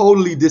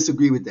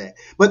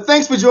 But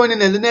thanks for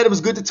joining in, Lynette. It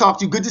was good to talk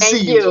to you. Good to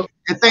see you.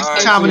 And thanks for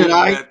chiming in.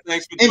 All right.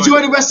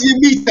 Enjoy the rest of your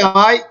meet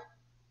time.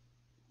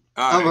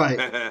 All right.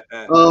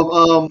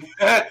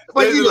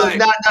 But you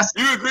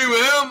agree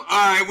with him? All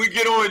right, we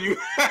get on you.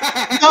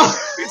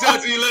 We talk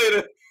to you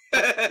later.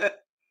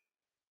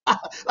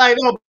 Like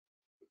no.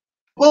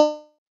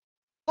 Well,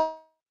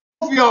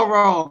 y'all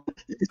wrong.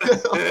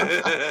 But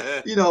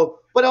no,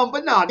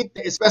 I think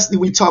that especially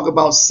when you talk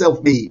about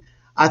self-made,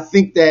 I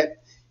think that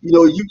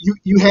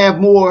you have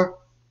more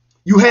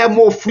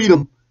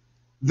freedom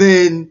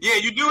than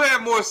you do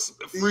have more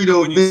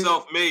freedom when you're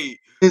self-made.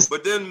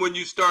 But then when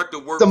you start to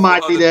work for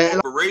other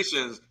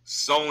corporations,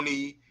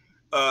 Sony,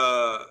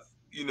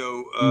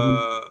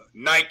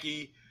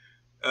 Nike,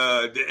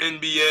 the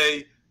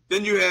NBA,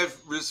 then you have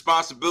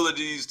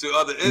responsibilities to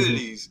other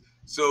entities.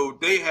 So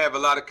they have a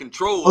lot of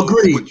control over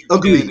what you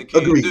can and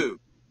can't do.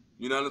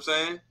 You know what I'm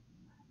saying?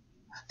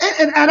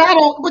 And I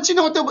don't, but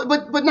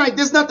but Knight,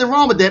 there's nothing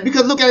wrong with that,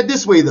 because look at it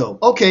this way though.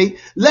 Okay,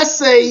 let's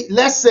say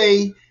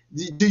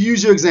to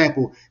use your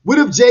example, what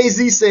if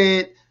Jay-Z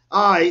said,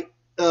 all right,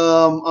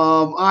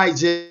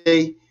 Jay,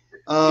 he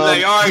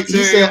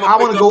said, I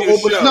want to go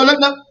open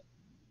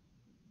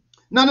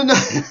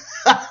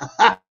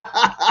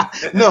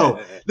no.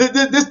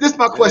 This is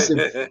my question.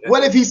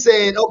 What if he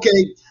said,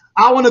 okay,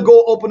 I want to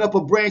go open up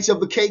a branch of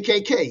the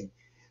KKK?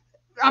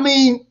 I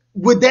mean,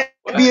 would that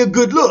be a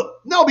good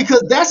look? No,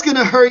 because that's going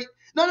to hurt.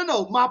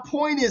 No. My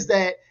point is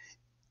that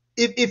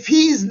if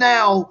he's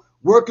now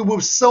working with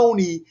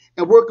Sony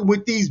and working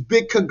with these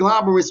big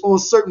conglomerates on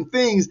certain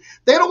things,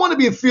 they don't want to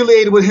be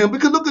affiliated with him,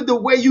 because look at the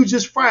way you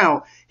just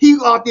frowned. He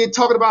out there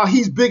talking about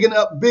he's big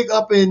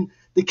up in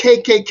the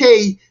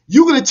KKK.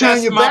 You're going to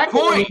turn your back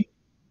on him.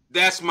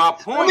 That's my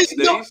point,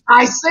 Steve.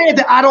 I said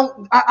that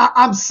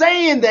I'm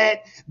saying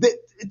that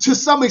to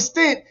some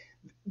extent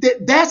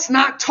that's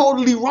not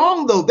totally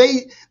wrong though.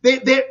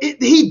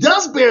 He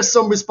does bear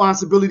some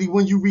responsibility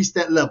when you reach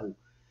that level.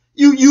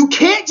 You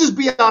can't just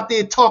be out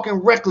there talking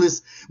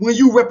reckless when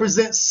you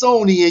represent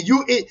Sony and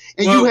you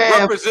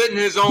have representing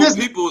his own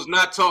people is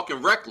not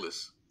talking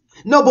reckless.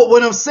 No, but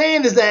what I'm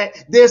saying is that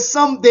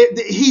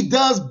he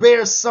does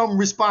bear some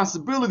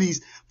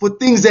responsibilities for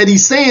things that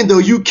he's saying though.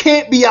 You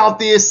can't be out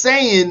there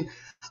saying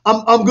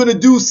I'm going to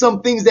do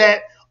some things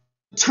that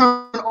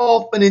turn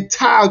off an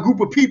entire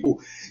group of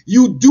people.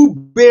 You do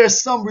bear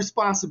some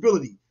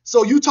responsibility.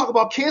 So you talk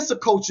about cancel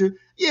culture.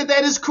 Yeah,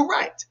 that is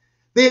correct.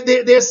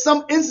 There's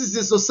some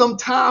instances or some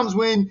times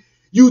when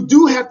you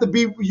do have to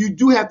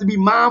be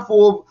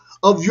mindful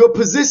of your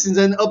positions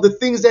and of the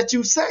things that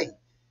you say.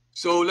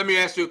 So let me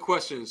ask you a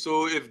question.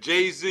 So if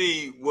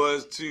Jay-Z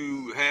was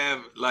to have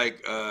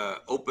like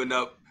open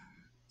up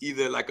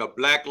either like a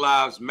Black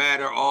Lives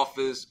Matter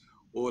office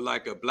or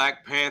like a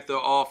Black Panther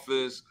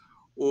office,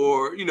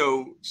 or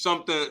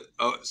something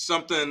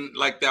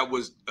like that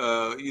was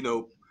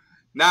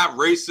not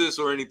racist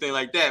or anything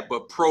like that,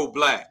 but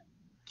pro-Black.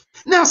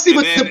 Now see,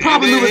 but the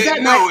problem is that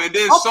and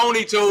then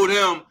Sony told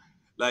him,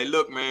 like,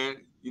 look, man,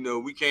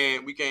 we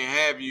can't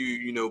have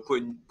you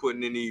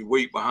putting any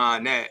weight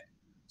behind that.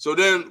 So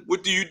then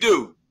what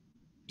do?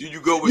 Do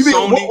you go with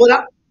Sony?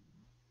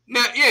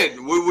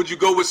 Would you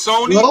go with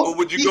Sony or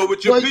would you go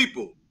with your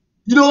people?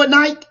 You know what,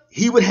 Nike?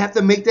 He would have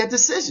to make that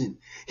decision.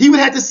 He would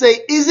have to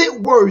say, is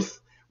it worth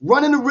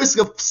running the risk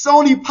of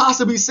Sony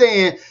possibly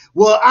saying,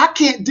 well, I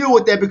can't deal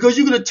with that because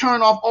you're going to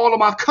turn off all of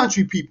my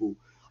country people,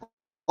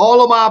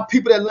 all of my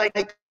people that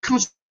like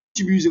country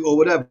music or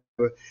whatever.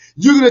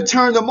 You're going to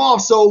turn them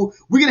off, so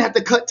we're going to have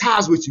to cut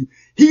ties with you.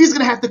 He's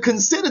going to have to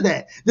consider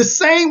that. The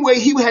same way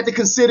he would have to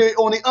consider it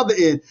on the other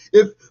end.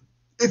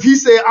 If he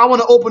said, I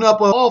want to open up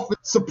an office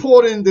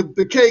supporting the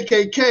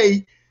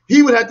KKK,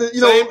 he would have to,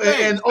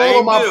 and all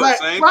of my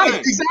Black. Right,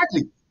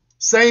 exactly.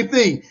 Same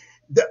thing.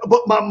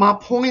 But my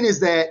point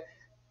is that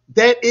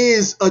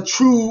is a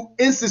true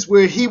instance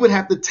where he would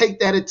have to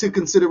take that into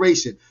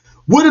consideration.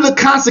 What are the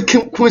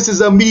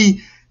consequences of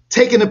me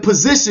taking a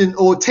position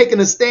or taking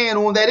a stand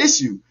on that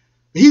issue?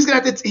 He's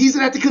gonna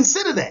have to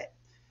consider that.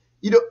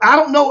 I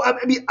don't know.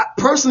 I mean,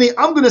 personally,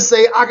 I'm gonna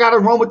say I gotta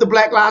run with the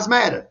Black Lives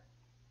Matter.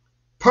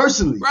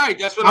 Personally, right?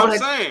 That's what I'm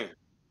saying.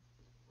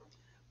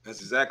 That's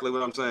exactly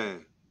what I'm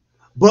saying.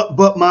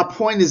 But my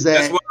point is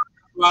that that's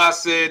why I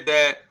said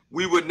that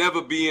we would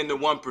never be in the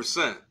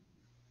 1%.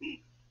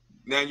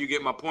 Now you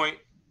get my point.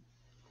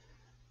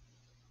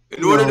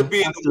 In order to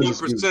be in the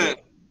 1%,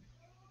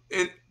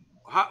 and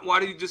why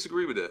do you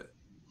disagree with that?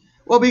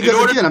 Well,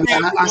 because again,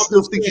 I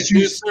still think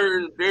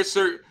that there's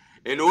certain.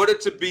 In order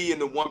to be in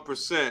the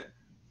 1%,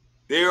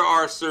 there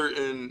are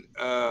certain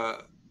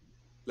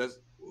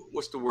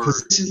what's the word?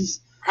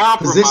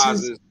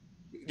 Compromises.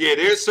 Yeah,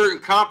 there's certain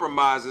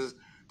compromises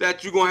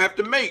that you're gonna have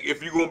to make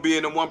if you're gonna be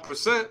in the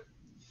 1%.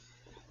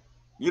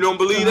 You don't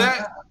believe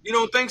that? You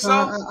don't think so?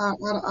 I don't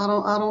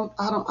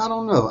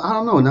know. I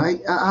don't know,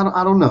 Nike.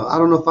 I don't know. I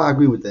don't know if I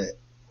agree with that.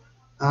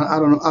 I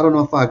don't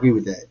know if I agree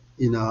with that.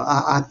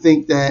 I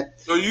think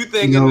that. So you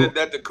thinking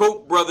that the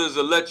Koch brothers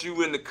will let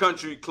you in the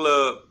country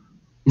club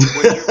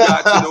when you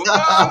got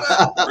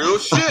real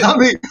shit? I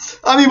mean,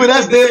 but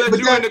that's there. But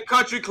you in the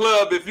country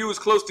club if you was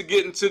close to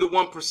getting to the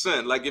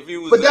 1%. Like if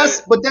you was. But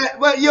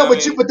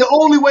the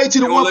only way to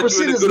the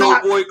 1% is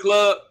not. Boy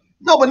club.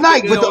 No, but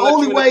Nike. But the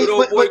only way.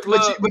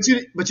 But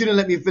you didn't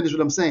let me finish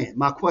what I'm saying.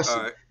 My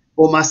question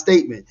or my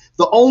statement.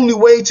 The only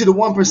way to the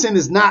 1%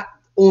 is not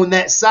on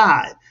that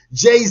side.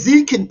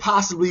 Jay-Z can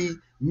possibly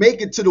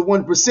make it to the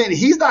 1%.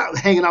 He's not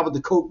hanging out with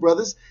the Koch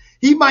brothers.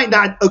 He might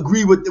not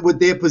agree with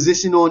their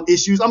position on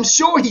issues. I'm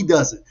sure he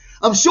doesn't.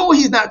 I'm sure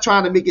he's not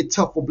trying to make it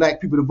tough for Black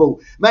people to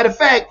vote. Matter of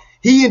fact,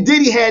 he and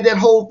Diddy had that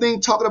whole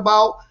thing talking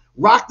about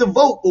rock the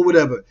vote or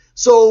whatever.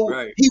 So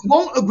he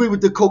won't agree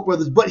with the Koch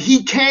brothers, but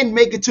he can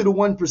make it to the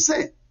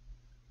 1%.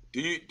 Do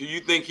you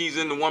think he's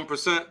in the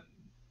 1%?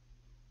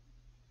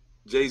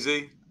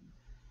 Jay-Z?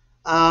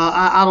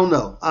 I don't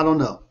know. I don't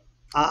know.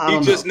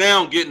 He's just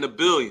now getting $1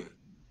 billion.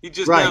 He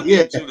just now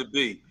getting to the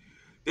B.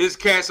 This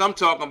cats I'm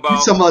talking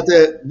about.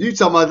 You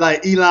talking about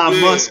like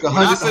Elon Musk,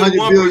 100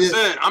 billion.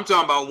 I'm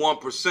talking about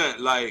 1%.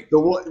 Like I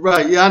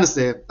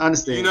understand.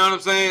 You know what I'm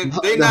saying?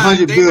 They not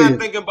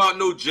thinking about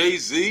no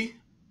Jay-Z.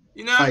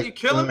 You know, you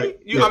killing me?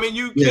 I mean,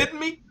 you kidding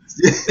me?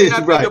 They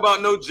not thinking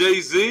about no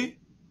Jay-Z.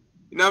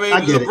 You know what I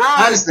mean? I get LeBron,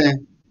 I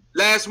understand.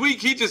 Last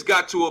week he just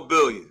got to $1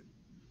 billion.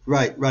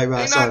 Right.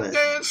 I saw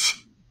that.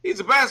 He's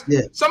a bastard.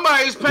 Yeah.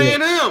 Somebody is paying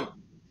him.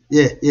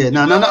 Yeah.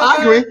 No.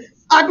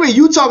 I agree.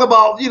 You talk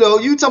about, you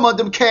talking about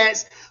them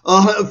cats,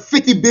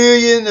 50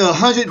 billion,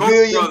 100 Koch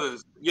billion.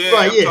 Brothers. Yeah,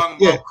 I'm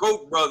talking about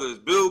Koch brothers,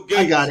 Bill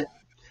Gates. I got it.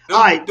 All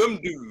right. Them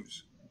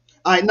dudes.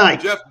 All right,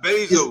 Nike. Jeff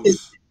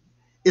Bezos.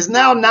 It's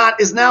now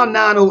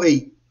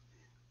 9:08.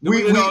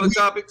 We hit all the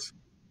topics?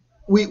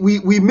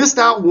 We missed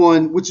out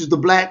one, which is the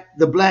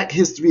Black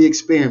History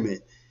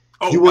Experiment.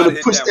 Oh, you want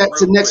to push that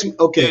to next week?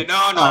 Okay.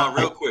 Yeah, no,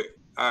 real quick.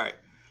 All right.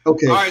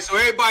 Okay. All right, so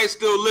everybody's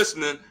still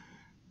listening.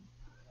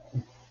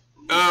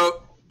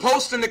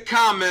 Post in the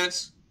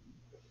comments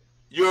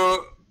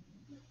your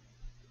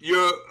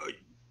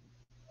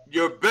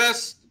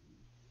best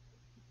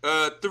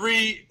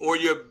 3 or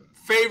your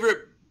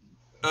favorite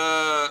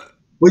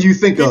what do you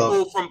think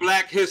people of from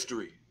Black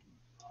history.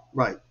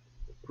 Right.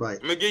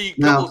 I'm gonna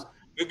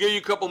give you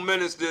a couple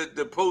minutes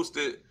to post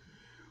it.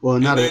 Well,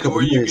 not a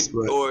couple minutes,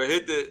 or or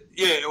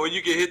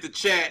you can hit the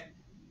chat,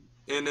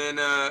 and then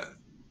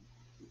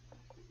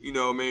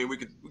we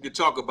could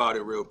talk about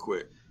it real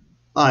quick.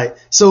 All right.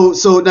 So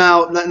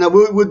now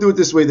we'll do it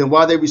this way then.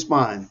 While they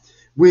respond,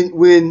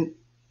 when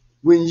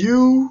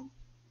you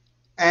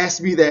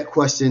asked me that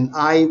question,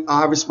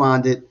 I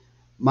responded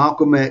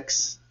Malcolm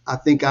X. I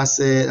think I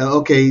said,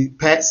 okay,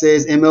 Pat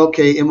says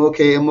MLK,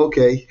 MLK,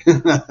 MLK.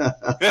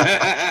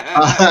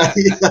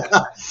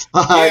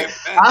 All right.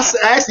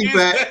 Actually,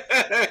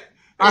 Pat,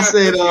 I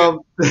said,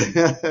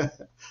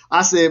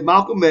 I said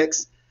Malcolm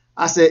X,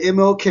 I said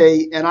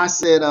MLK, and I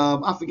said,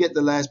 I forget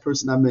the last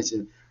person I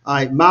mentioned. All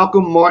right,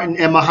 Malcolm, Martin,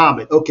 and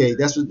Muhammad. Okay,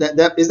 that's what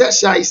that is. That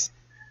Shice?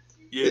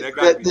 Yeah, that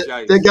got to be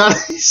Shice. That got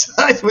to be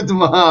Shice with the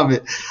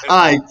Muhammad. All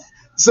right.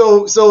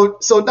 So,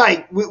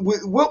 Knight,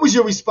 what was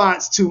your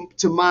response to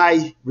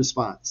my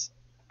response?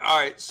 All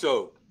right,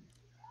 so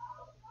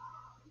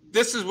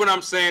this is what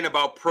I'm saying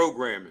about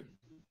programming.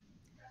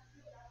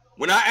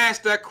 When I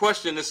ask that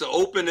question, it's an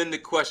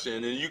open-ended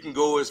question, and you can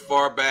go as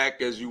far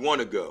back as you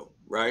want to go,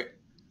 right?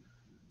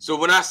 So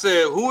when I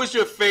said, who is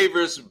your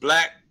favorite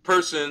black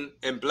person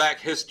in black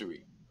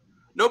history?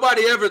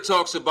 Nobody ever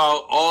talks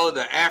about all of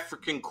the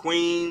African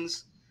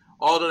queens,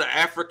 all of the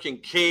African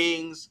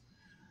kings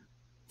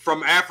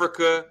from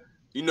Africa,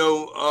 you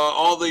know,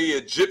 all the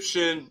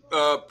Egyptian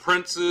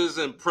princes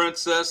and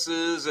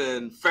princesses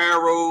and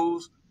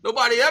pharaohs.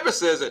 Nobody ever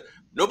says it.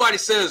 Nobody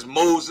says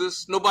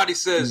Moses. Nobody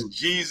says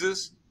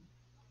Jesus.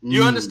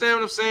 You understand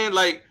what I'm saying?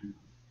 Like,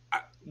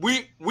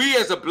 we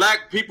as a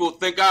black people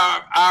think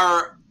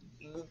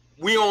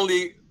we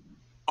only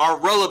are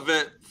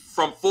relevant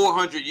from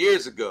 400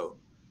 years ago.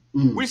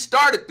 We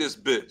started this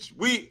bitch.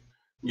 We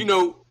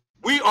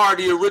are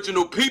the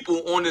original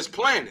people on this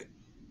planet.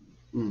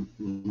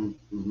 And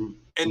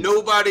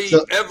nobody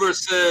ever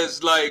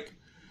says, like,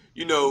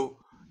 you know,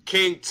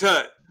 King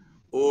Tut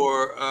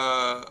or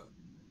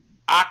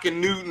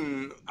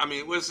Akhenaten. I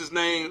mean, what's his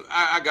name?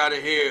 I got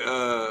it here.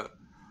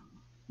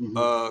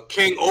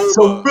 King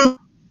Oba.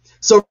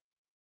 So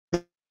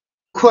the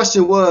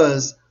question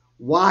was,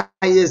 why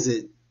is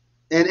it?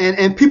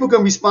 And people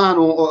can respond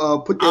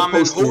or put their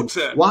post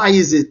in. Why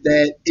is it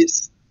that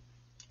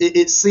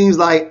it seems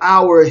like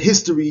our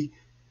history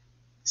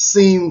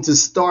seemed to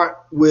start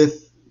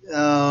with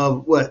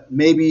the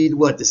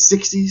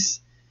 60s?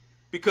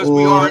 Because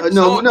we aren't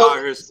taught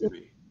our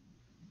history.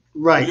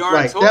 Right.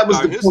 That was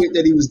the point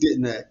that he was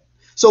getting at.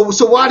 So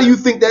why do you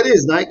think that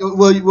is, Nike?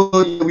 Well,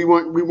 we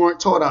weren't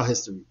taught our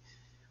history.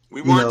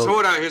 We weren't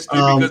taught our history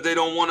because they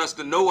don't want us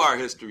to know our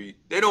history.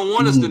 They don't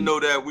want us to know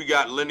that we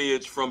got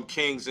lineage from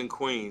kings and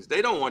queens.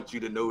 They don't want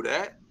you to know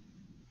that.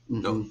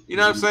 No, you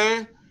know what I'm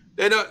saying?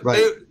 They don't.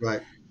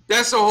 Right.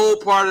 That's a whole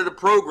part of the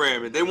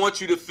programming. They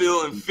want you to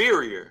feel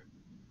inferior.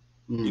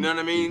 You know what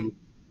I mean?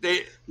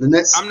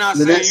 I'm not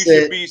saying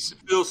you should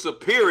feel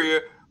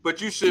superior,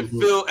 but you should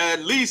feel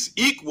at least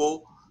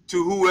equal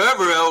to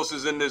whoever else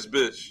is in this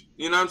bitch.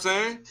 You know what I'm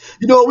saying?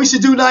 You know what we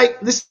should do, Nike?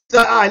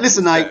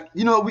 Listen, Nike.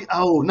 You know what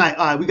Nike.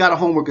 All right, we got a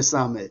homework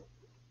assignment.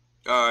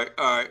 All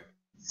right.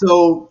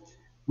 So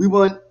we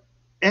want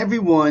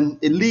everyone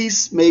at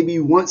least maybe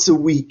once a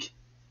week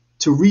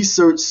to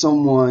research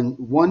one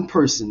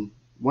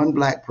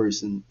black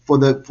person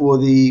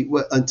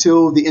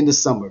until the end of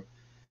summer,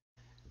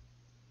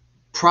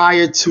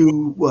 prior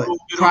to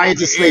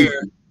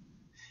slavery,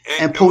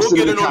 and post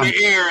it on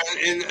the air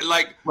and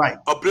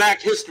a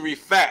Black History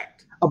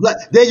fact.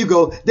 There you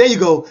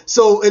go.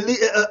 So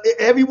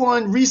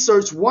everyone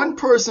research one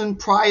person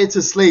prior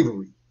to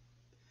slavery.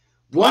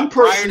 One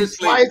person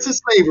prior to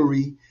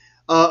slavery,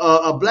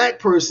 a black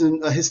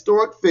person, a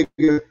historic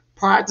figure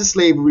prior to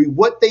slavery,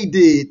 what they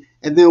did,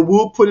 and then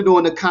we'll put it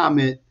on the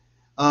comment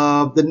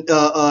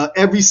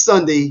every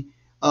Sunday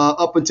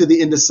up until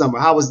the end of summer.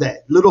 How was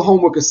that? Little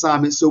homework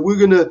assignment. So we're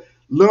gonna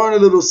learn a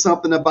little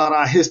something about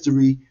our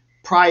history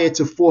prior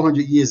to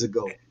 400 years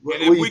ago. And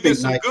if we get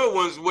some good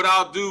ones, what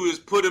I'll do is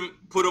put them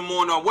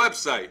on our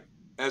website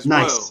as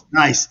well.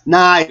 Nice.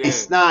 Yeah.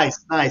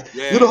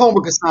 Little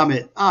homework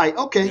assignment. All right,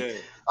 okay. Yeah.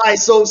 All right,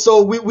 so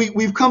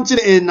we've come to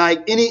the end.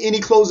 Like any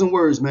closing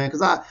words, man?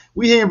 Because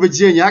we here in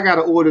Virginia. I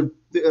gotta order.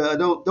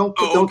 Don't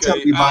tell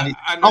anybody.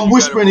 I'm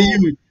whispering to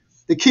you.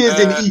 The kids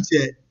didn't eat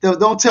yet.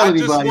 Don't tell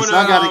anybody. So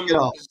I gotta get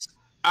off.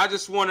 I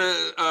just want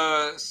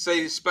to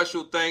say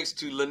special thanks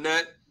to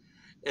Lynette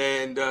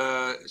and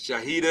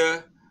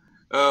Shahida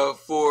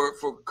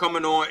for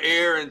coming on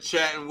air and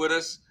chatting with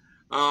us.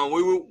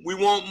 We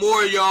want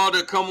more of y'all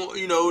to come,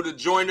 to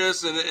join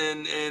us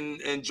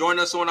and join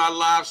us on our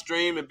live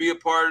stream and be a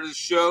part of the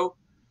show.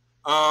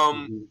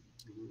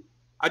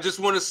 I just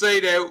want to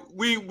say that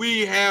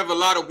we have a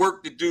lot of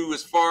work to do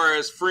as far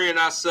as freeing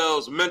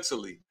ourselves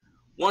mentally.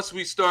 Once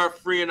we start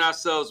freeing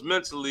ourselves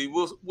mentally,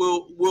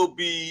 we'll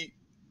be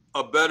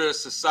a better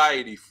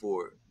society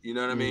for it. You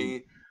know what I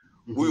mean?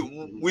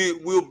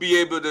 We'll be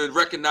able to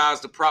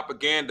recognize the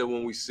propaganda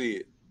when we see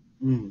it.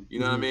 You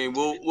know what I mean?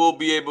 We'll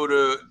be able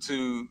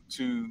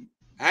to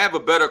have a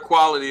better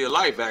quality of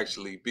life,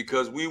 actually,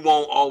 because we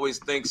won't always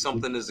think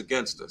something is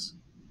against us.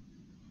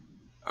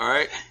 All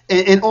right.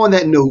 And on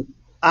that note,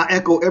 I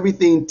echo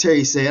everything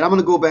Terry said. I'm going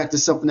to go back to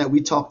something that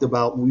we talked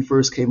about when we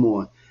first came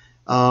on.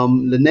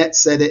 Lynette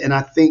said it, and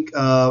I think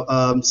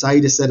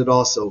Saida said it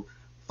also.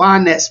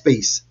 Find that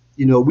space.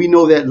 We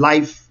know that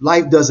life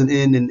doesn't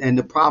end, and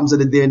the problems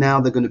that are there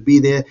now, they're going to be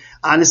there.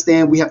 I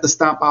understand we have to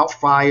stomp out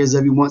fires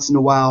every once in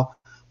a while,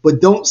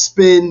 but don't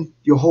spend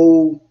your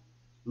whole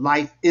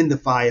life in the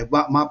fire.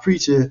 My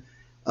preacher,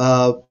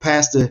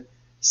 pastor,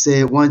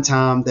 said one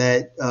time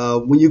that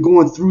when you're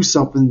going through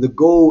something, the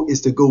goal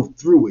is to go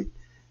through it,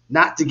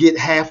 not to get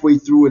halfway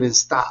through it and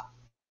stop.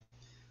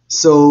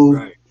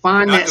 So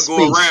find not that to space.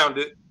 Go around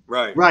it.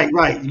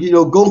 Right. You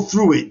know, go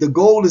through it. The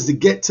goal is to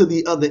get to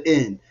the other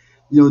end.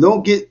 You know,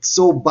 don't get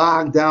so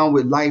bogged down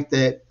with life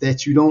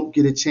that you don't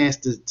get a chance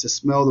to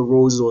smell the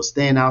roses or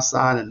stand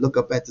outside and look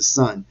up at the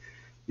sun.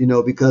 You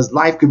know, because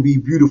life can be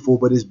beautiful,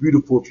 but it's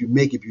beautiful if you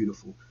make it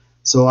beautiful.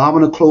 So I'm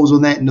going to close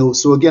on that note.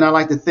 So again, I'd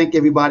like to thank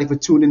everybody for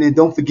tuning in.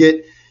 Don't forget,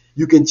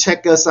 you can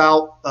check us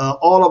out.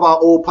 All of our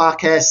old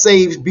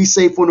podcasts. Be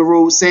safe on the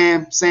road.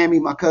 Sammy,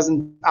 my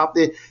cousin out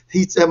there.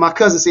 My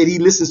cousin said he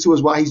listens to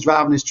us while he's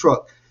driving his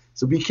truck.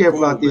 So be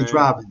careful out there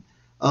driving.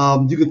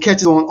 You can catch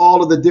us on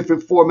all of the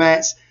different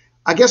formats.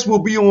 I guess we'll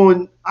be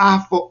on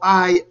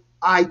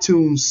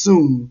iTunes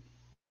soon.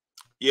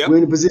 Yeah, we're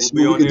in a position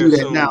where we can do that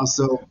soon. Now.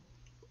 So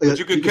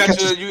you can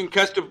catch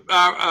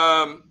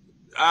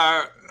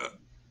our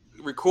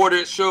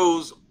recorded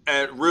shows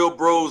at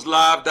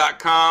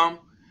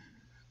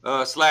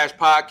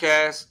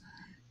realbroslive.com/podcast,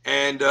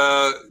 and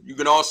you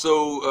can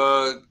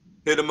also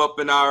hit them up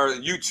in our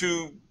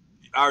YouTube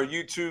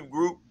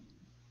group,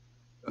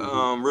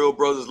 Real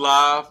Brothers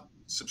Live.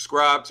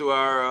 Subscribe to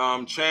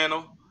our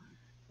channel,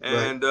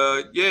 and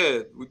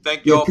we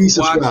thank y'all for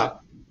watching.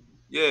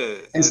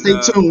 And stay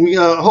tuned. We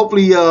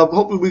hopefully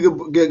we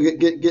could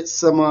get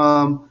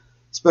some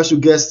special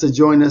guests to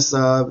join us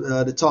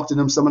to talk to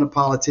them, some of the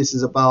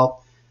politicians, about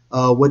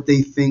what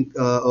they think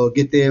or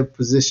get their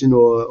position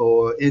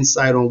or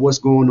insight on what's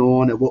going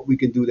on and what we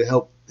can do to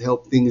help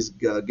things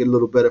get a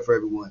little better for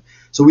everyone.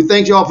 So we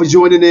thank y'all for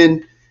joining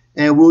in,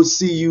 and we'll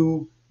see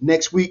you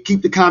next week.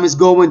 Keep the comments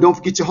going. Don't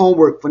forget your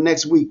homework for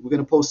next week. We're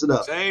going to post it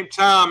up. Same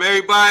time,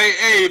 everybody.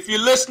 Hey, if you're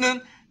listening,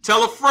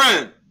 tell a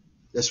friend.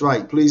 That's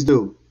right. Please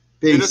do.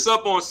 Peace. Hit us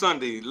up on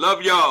Sunday.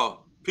 Love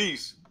y'all.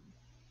 Peace.